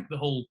all throughout the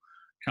whole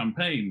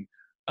campaign.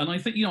 And I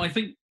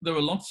think there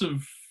are lots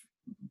of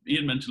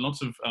Ian mentioned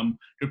lots of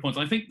good points.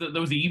 I think that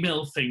there was the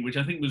email thing, which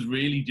I think was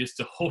really just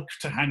a hook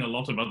to hang a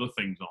lot of other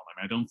things on.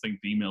 I mean, I don't think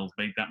the emails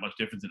made that much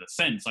difference in a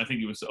sense. I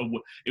think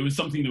it was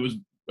something that was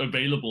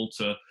available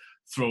to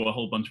throw a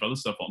whole bunch of other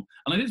stuff on.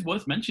 And it is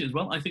worth mentioning as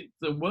well, I think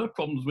there were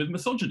problems with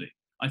misogyny.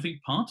 I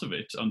think part of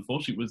it,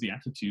 unfortunately, was the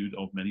attitude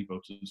of many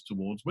voters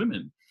towards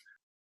women.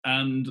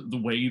 And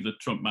the way that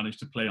Trump managed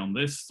to play on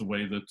this, the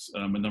way that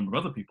a number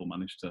of other people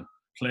managed to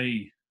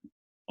play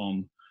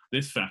on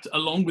this fact,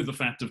 along with the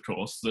fact, of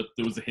course, that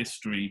there was a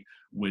history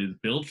with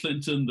Bill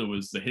Clinton, there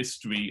was the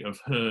history of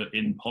her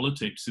in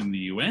politics in the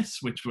US,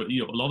 which were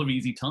a lot of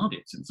easy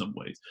targets in some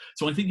ways.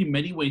 So I think in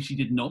many ways she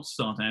did not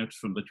start out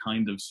from the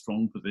kind of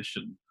strong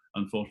position,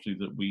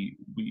 unfortunately, that we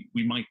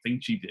might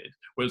think she did.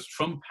 Whereas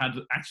Trump had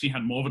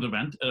more of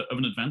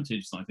an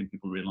advantage than I think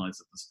people realized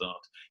at the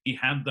start. He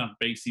had that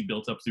base he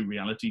built up through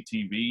reality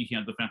TV. He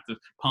had the fact that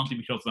partly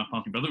because of that,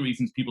 partly for other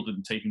reasons, people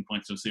didn't take him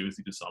quite so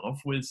seriously to start off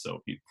with.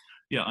 So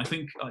I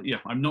think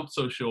I'm not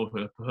so sure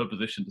her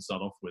position to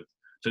start off with,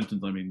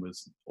 Clinton's, I mean,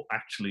 was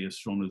actually as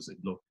strong as it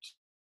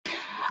looked.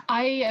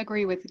 I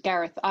agree with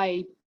Gareth.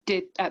 I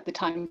did at the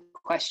time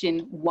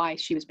question why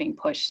she was being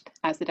pushed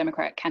as the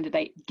Democratic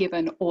candidate,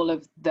 given all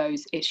of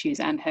those issues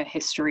and her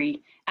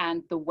history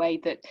and the way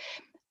that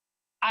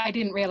I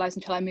didn't realize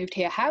until I moved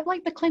here how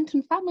like the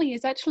Clinton family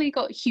has actually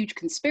got huge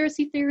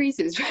conspiracy theories,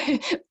 is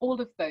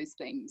all of those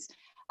things.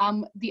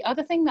 The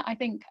other thing that I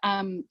think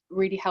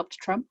really helped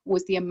Trump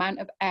was the amount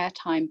of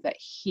airtime that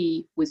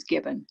he was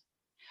given,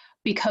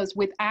 because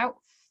without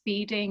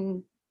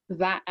feeding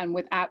that and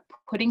without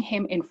putting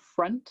him in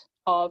front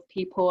of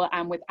people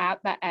and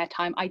without that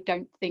airtime, I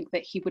don't think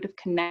that he would have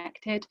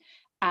connected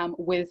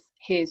with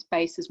his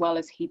base as well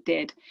as he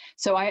did.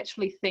 So I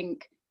actually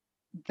think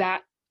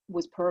that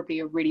was probably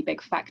a really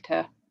big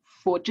factor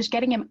for just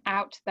getting him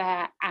out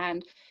there.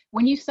 And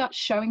when you start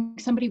showing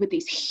somebody with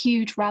these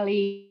huge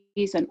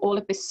rallies and all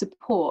of this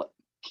support,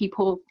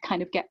 people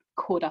kind of get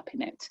caught up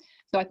in it.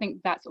 So I think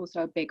that's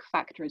also a big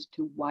factor as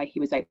to why he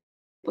was able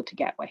to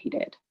get where he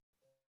did.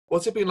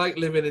 What's it been like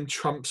living in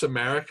Trump's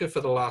America for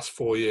the last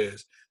 4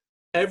 years?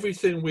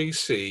 Everything we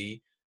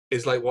see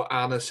is like what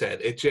Anna said.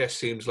 It just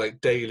seems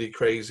like daily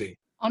crazy.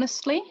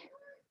 Honestly,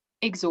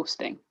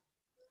 exhausting.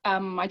 I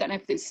don't know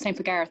if it's the same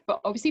for Gareth,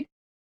 but obviously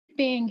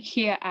being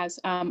here as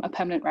a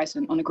permanent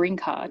resident on a green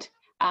card,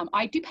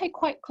 I do pay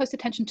quite close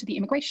attention to the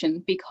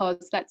immigration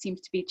because that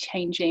seems to be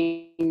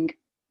changing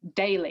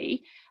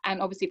daily.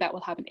 And obviously that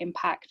will have an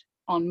impact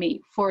on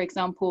me. For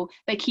example,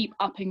 they keep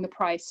upping the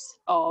price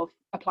of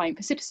applying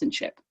for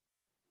citizenship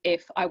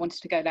if I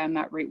wanted to go down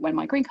that route when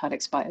my green card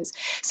expires.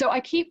 So I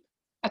keep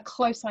a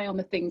close eye on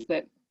the things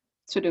that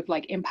sort of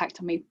like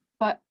impact on me.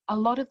 But a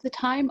lot of the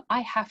time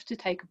I have to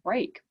take a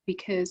break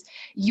because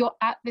you're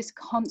at this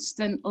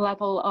constant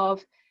level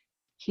of,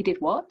 he did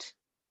what?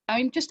 I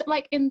mean, just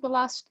like in the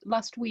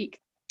last week,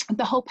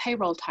 the whole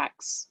payroll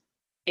tax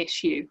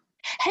issue.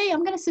 Hey,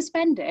 I'm going to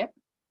suspend it.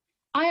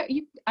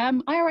 IRS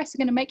are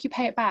going to make you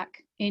pay it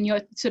back in your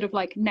sort of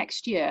like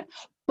next year.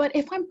 But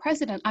if I'm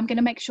president, I'm going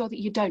to make sure that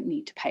you don't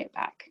need to pay it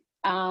back.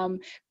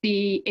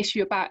 The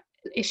issue about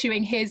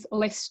issuing his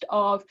list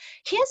of,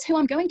 here's who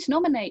I'm going to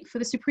nominate for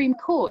the Supreme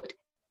Court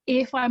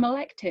if I'm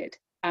elected.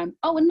 And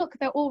look,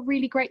 they're all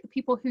really great, the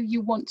people who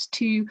you want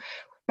to,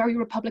 very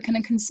Republican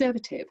and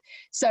conservative.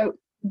 So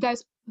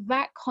there's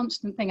that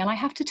constant thing. And I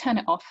have to turn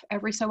it off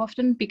every so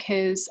often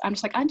because I'm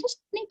just like, I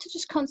just need to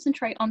just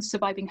concentrate on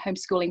surviving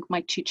homeschooling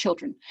my 2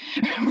 children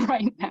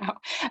right now.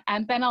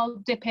 And then I'll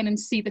dip in and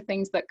see the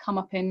things that come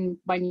up in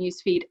my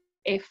newsfeed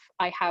if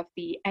I have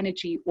the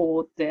energy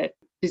or the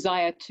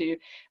desire to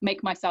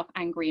make myself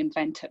angry and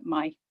vent at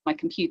my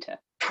computer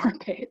for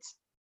a bit.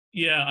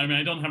 Yeah, I mean,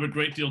 I don't have a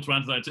great deal to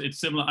add to that. It's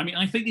similar. I mean,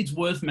 I think it's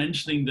worth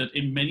mentioning that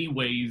in many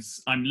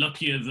ways, I'm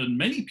luckier than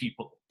many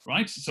people,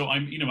 right? So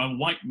I'm a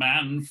white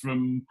man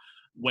from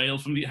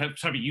Wales,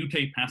 have a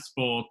UK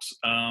passport.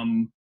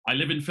 I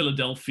live in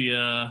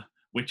Philadelphia,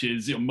 which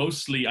is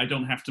mostly, I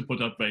don't have to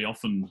put up very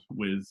often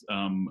with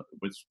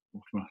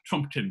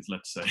Trumpkins,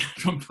 let's say,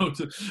 Trump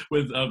voters,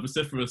 with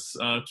vociferous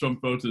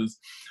Trump voters.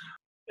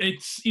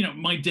 It's,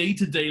 my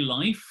day-to-day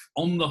life,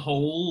 on the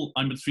whole,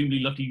 I'm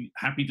extremely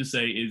happy to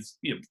say is,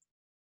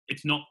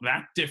 it's not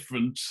that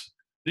different.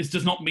 This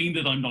does not mean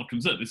that I'm not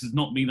concerned. This does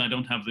not mean I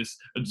don't have this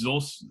as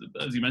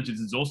you mentioned,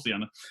 it's exhausting,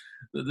 Anna.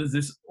 There's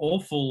this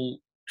awful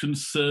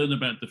concern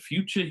about the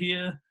future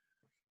here,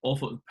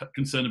 awful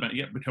concern about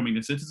becoming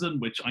a citizen,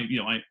 which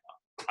I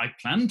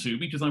plan to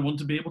because I want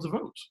to be able to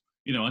vote.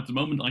 At the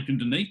moment I can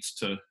donate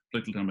to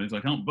political campaigns. I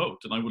can't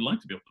vote, and I would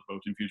like to be able to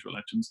vote in future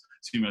elections,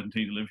 assuming I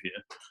continue to live here.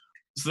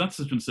 So that's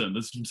the concern.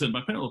 There's a concern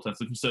about payroll tax,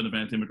 there's a concern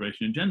about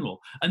immigration in general.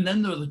 And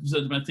then there are the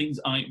concerns about things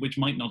which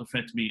might not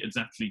affect me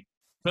exactly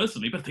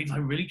personally, but things I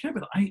really care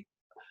about. I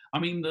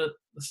mean,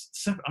 this is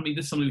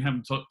something we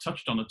haven't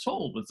touched on at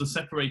all, but the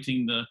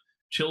separating the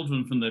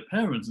children from their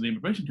parents and the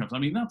immigration camps. I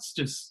mean, that's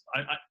just,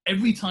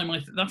 every time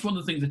that's one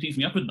of the things that keeps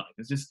me up at night.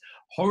 It's this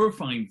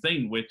horrifying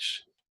thing,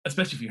 which,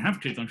 especially if you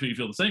have kids, I'm sure you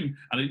feel the same.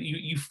 And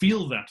you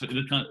feel that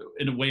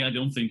in a way I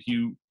don't think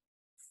you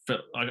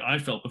I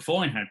felt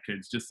before I had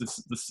kids, just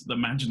this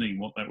imagining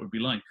what that would be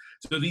like.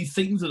 So these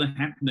things that are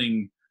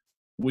happening,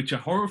 which are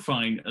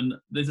horrifying, and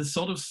there's a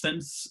sort of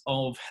sense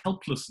of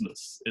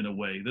helplessness in a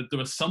way, that there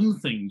are some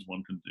things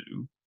one can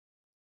do,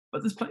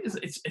 but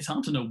it's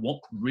hard to know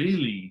what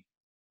really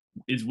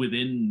is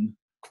within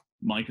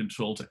my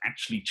control to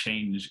actually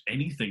change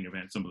anything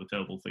about some of the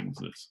terrible things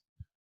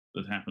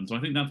that happen. So I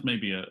think that's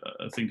maybe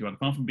a thing to add.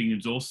 Apart from being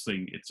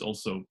exhausting, it's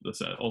also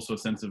a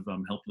sense of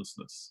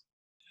helplessness.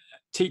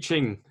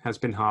 Teaching has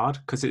been hard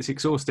because it's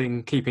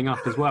exhausting keeping up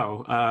as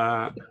well,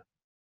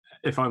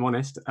 if I'm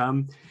honest.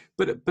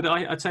 But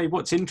I'd say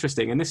what's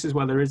interesting, and this is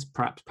where there is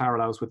perhaps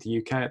parallels with the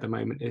UK at the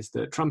moment, is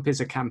that Trump is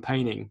a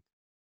campaigning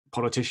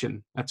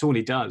politician. That's all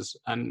he does.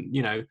 And,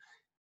 you know,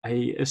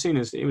 as soon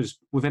as it was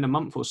within a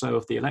month or so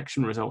of the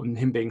election result and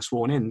him being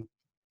sworn in,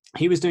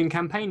 he was doing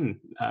campaign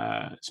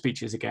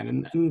speeches again.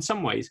 And in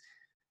some ways,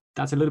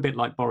 that's a little bit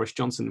like Boris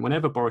Johnson.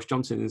 Whenever Boris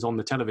Johnson is on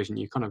the television,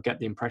 you kind of get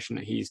the impression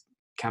that he's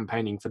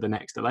campaigning for the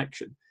next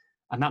election.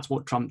 And that's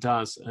what Trump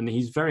does. And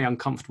he's very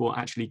uncomfortable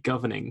actually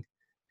governing.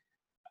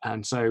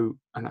 And so,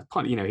 and that's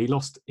partly, you know, he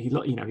lost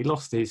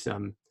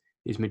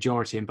his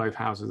majority in both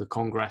houses of the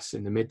Congress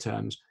in the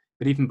midterms.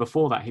 But even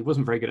before that, he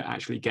wasn't very good at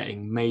actually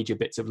getting major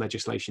bits of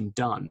legislation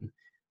done.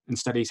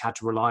 Instead, he's had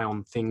to rely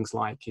on things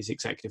like his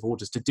executive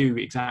orders to do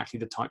exactly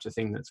the types of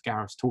thing that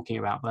Gareth's talking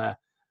about there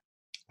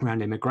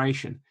around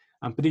immigration.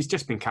 But he's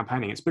just been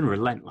campaigning. It's been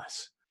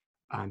relentless.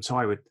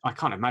 So I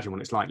can't imagine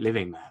what it's like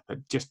living there.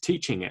 But just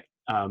teaching it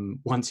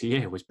once a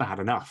year was bad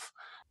enough.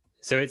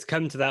 So it's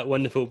come to that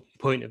wonderful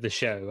point of the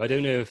show. I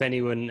don't know if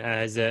anyone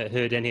has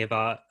heard any of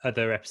our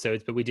other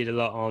episodes, but we did a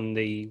lot on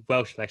the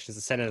Welsh elections,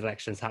 the Senate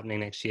elections happening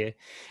next year.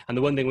 And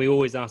the one thing we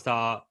always asked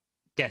our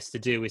guests to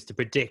do is to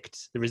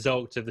predict the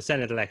result of the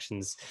Senate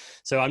elections.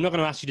 So I'm not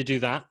going to ask you to do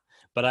that,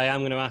 but I am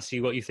going to ask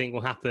you what you think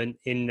will happen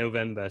in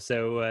November.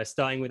 So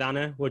starting with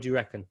Anna, what do you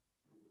reckon?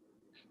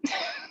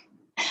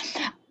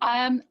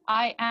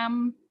 I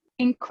am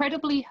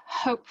incredibly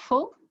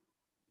hopeful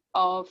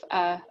of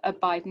a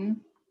Biden.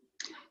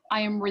 I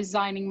am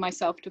resigning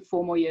myself to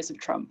 4 more years of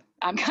Trump.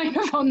 I'm kind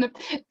of on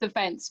the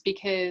fence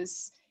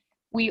because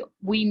we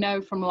know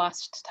from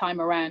last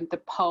time around the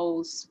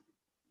polls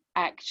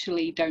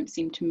actually don't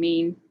seem to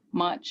mean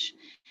much.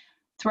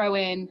 Throw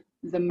in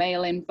the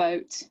mail-in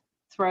vote,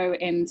 throw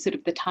in sort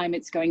of the time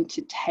it's going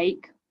to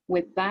take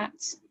with that.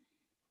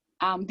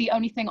 The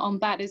only thing on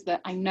that is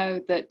that I know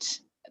that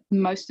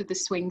most of the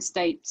swing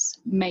states,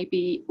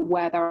 maybe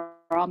where there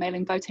are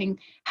mail-in voting,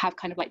 have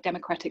kind of like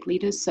Democratic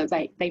leaders, so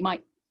they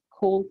might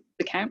call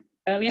the count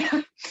earlier.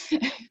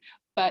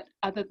 But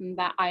other than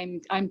that,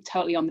 I'm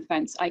totally on the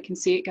fence. I can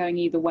see it going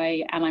either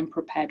way, and I'm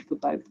prepared for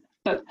both,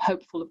 but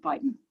hopeful of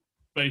Biden.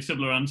 Very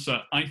similar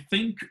answer. I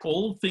think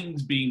all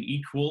things being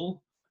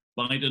equal,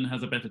 Biden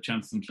has a better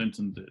chance than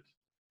Clinton did.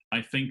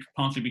 I think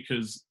partly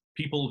because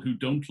people who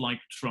don't like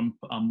Trump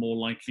are more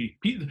likely,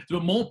 there are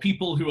more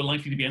people who are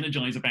likely to be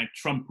energized about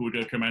Trump who would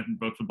go come out and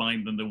vote for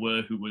Biden than there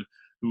were who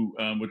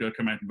would go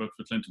come out and vote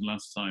for Clinton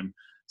last time.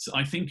 So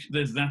I think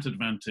there's that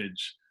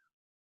advantage.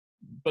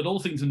 But all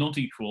things are not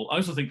equal. I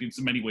also think in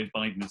many ways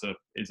Biden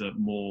is a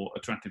more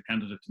attractive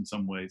candidate in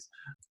some ways.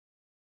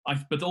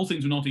 But all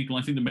things are not equal.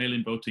 I think the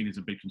mail-in voting is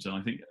a big concern.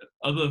 I think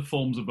other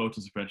forms of voter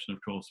suppression, of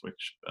course,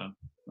 which,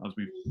 as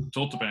we've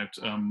talked about,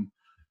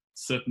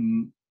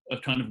 a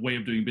kind of way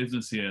of doing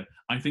business here.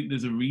 I think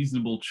there's a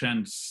reasonable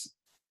chance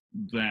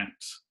that,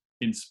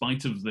 in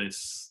spite of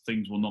this,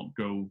 things will not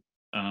go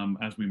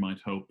as we might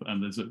hope,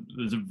 and there's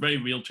a very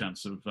real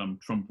chance of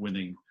Trump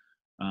winning.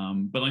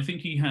 But I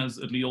think he has,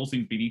 at least all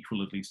things being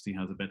equal, at least he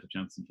has a better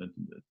chance than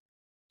Clinton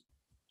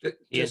did.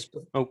 Just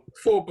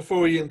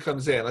before Ian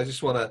comes in, I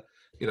just want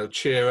to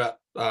cheer up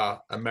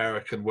our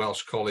American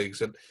Welsh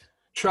colleagues. And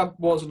Trump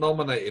was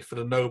nominated for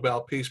the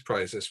Nobel Peace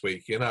Prize this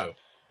week. Not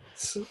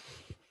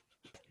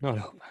all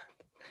bad.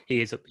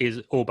 He is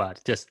all bad.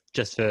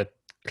 Just for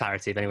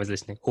clarity, if anyone's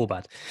listening, all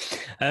bad.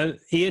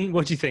 Ian,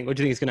 what do you think? What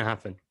do you think is going to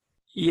happen?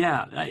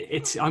 Yeah,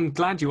 I'm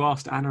glad you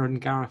asked Anna and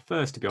Gareth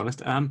first, to be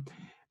honest.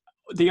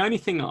 The only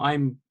thing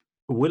I'm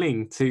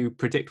willing to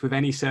predict with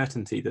any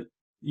certainty that,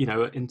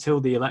 until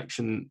the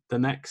election, the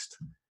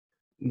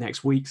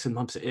next weeks and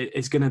months,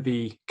 it's going to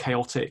be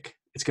chaotic.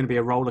 It's going to be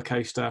a roller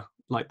coaster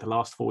like the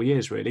last 4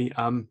 years, really.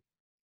 And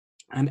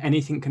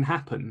anything can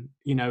happen.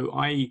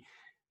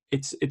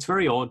 It's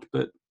very odd,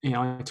 but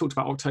I talked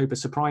about October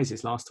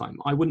surprises last time.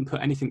 I wouldn't put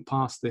anything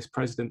past this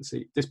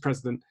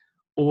president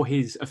or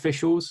his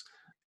officials.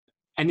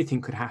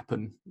 Anything could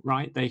happen,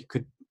 right? They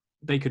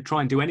could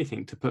try and do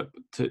anything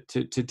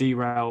to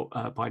derail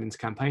Biden's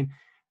campaign.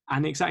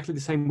 And exactly the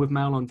same with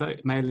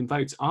mail-in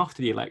votes.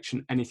 After the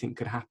election, anything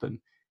could happen.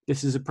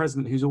 This is a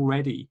president who's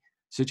already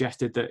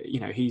suggested that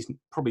he's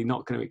probably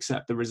not going to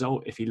accept the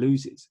result if he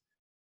loses.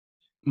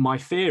 My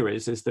fear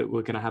is that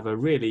we're going to have a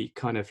really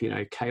kind of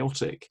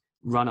chaotic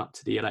run up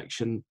to the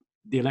election.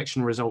 The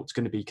election result's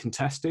going to be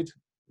contested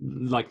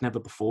like never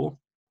before.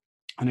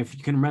 And if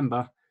you can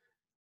remember,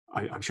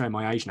 I'm showing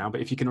my age now,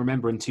 but if you can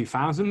remember in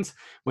 2000,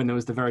 when there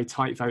was the very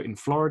tight vote in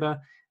Florida,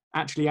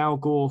 actually Al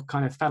Gore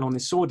kind of fell on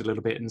his sword a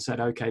little bit and said,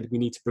 okay, we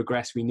need to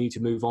progress, we need to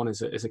move on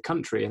as a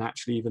country. And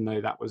actually, even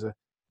though that was a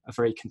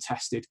very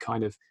contested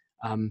kind of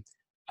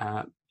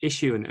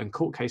issue and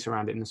court case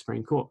around it in the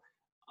Supreme Court,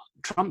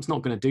 Trump's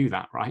not going to do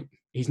that, right?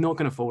 He's not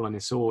going to fall on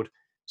his sword.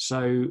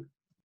 So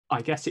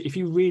I guess if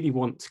you really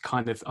want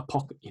kind of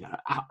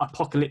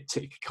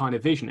apocalyptic kind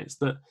of vision, it's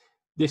that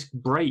this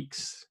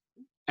breaks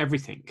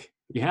everything.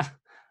 Yeah,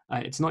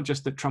 it's not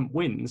just that Trump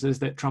wins, it's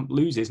that Trump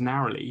loses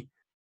narrowly,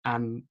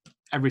 and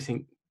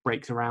everything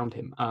breaks around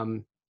him,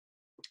 and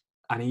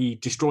he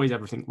destroys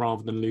everything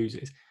rather than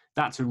loses.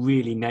 That's a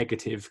really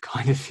negative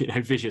kind of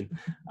vision.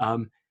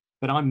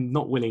 But I'm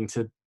not willing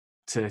to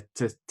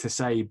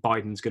say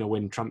Biden's going to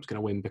win, Trump's going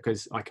to win,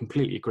 because I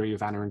completely agree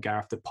with Anna and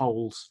Gareth. The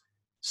polls,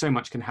 so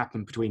much can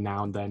happen between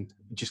now and then.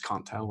 You just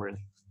can't tell,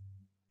 really.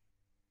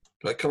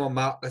 Like, come on,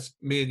 Matt. That's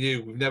me and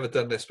you. We've never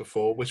done this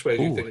before. Which way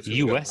do you think it's going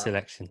to go, US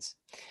elections?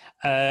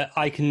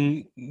 I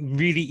can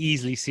really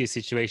easily see a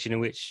situation in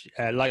which,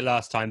 like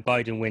last time,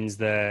 Biden wins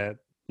the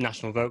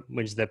national vote,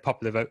 wins the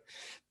popular vote,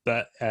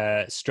 but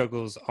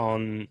struggles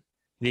on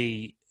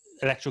the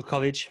electoral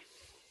college.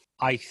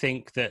 I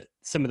think that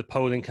some of the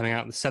polling coming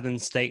out of the southern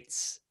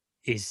states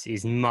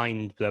is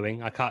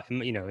mind-blowing. I can't,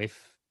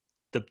 if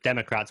the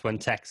Democrats won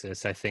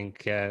Texas, I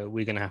think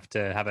we're going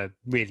to have a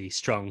really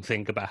strong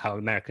think about how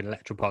American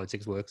electoral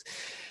politics works.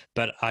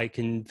 But I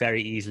can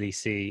very easily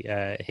see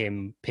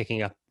him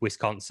picking up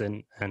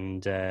Wisconsin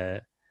and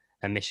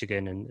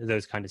Michigan and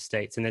those kind of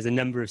states. And there's a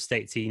number of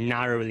states he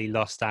narrowly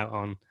lost out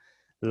on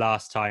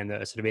last time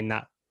that are sort of in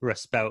that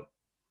Rust Belt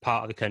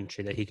part of the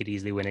country that he could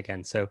easily win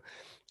again. So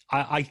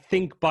I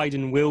think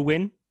Biden will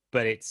win,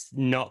 but it's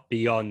not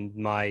beyond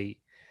my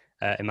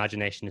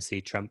imagination to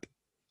see Trump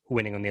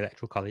winning on the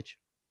electoral college.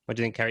 What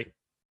do you think, Kerry?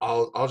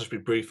 I'll just be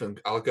brief, and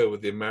I'll go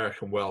with the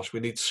American Welsh. We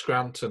need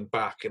Scranton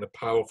back in a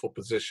powerful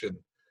position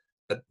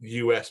at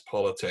US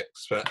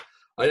politics. But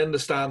I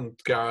understand,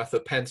 Gareth,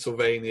 that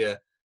Pennsylvania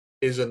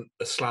isn't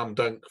a slam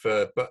dunk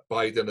for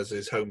Biden as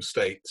his home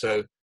state.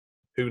 So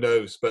who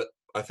knows? But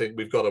I think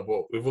we've got to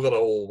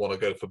all want to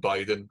go for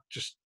Biden.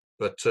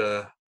 But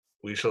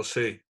we shall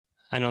see.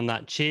 And on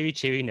that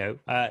cheery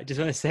note, I just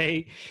want to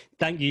say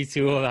thank you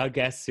to all our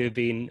guests who have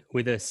been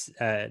with us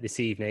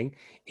this evening.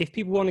 If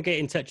people want to get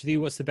in touch with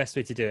you, what's the best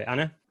way to do it,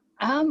 Anna?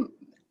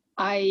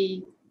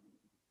 I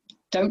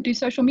don't do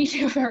social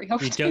media very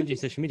often. You don't do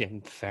social media?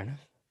 Fair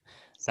enough.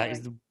 That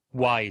is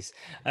wise.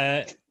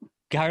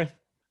 Gareth?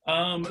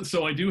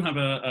 So I do have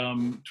a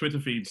Twitter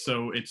feed.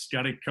 So it's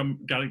Garrick Gymro,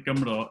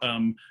 GaricGymro.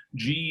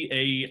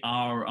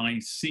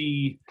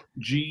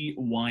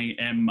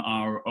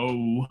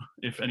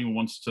 If anyone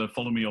wants to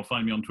follow me or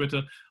find me on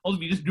Twitter, also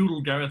if you just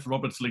Google Gareth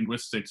Roberts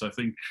Linguistics, I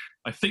think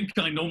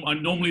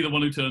I'm normally the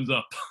one who turns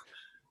up.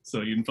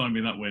 So you can find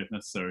me that way if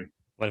necessary.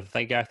 Wonderful.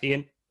 Thank you, Gareth.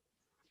 Ian?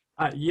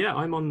 Yeah,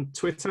 I'm on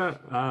Twitter.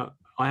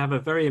 I have a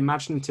very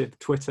imaginative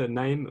Twitter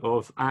name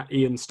of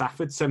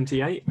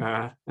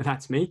 @IanStafford78.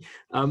 That's me.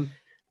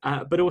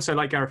 But also,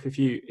 like Gareth,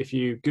 if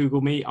you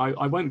Google me,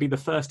 I won't be the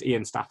first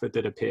Ian Stafford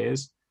that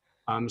appears.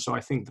 So I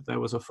think that there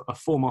was a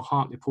former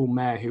Hartlepool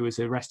mayor who was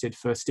arrested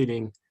for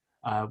stealing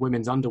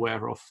women's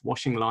underwear off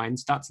washing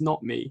lines. That's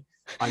not me.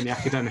 I'm the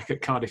academic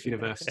at Cardiff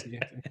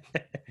University.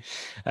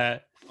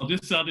 I'll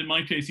just add, in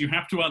my case, you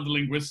have to add the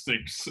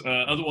linguistics.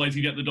 Otherwise,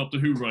 you get the Doctor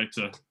Who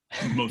writer,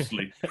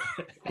 mostly.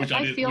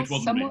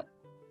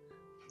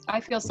 I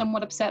feel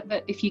somewhat upset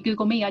that if you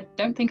Google me, I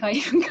don't think I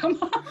even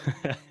come up.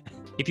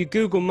 If you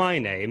Google my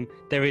name,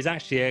 there is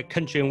actually a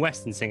country and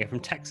western singer from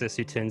Texas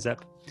who turns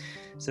up.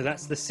 So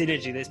that's the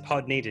synergy this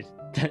pod needed.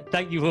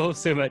 Thank you all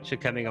so much for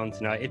coming on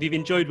tonight. If you've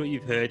enjoyed what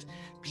you've heard,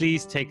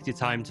 please take your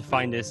time to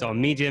find us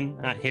on Medium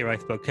at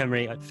Hiraeth Blog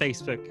Cymru, at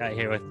Facebook at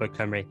Hiraeth Blog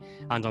Cymru,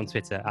 and on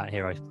Twitter at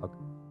Hiraeth Blog.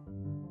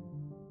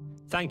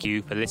 Thank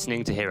you for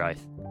listening to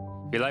Hiraeth.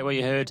 If you like what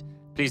you heard,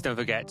 please don't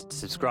forget to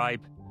subscribe,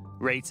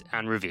 rate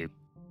and review.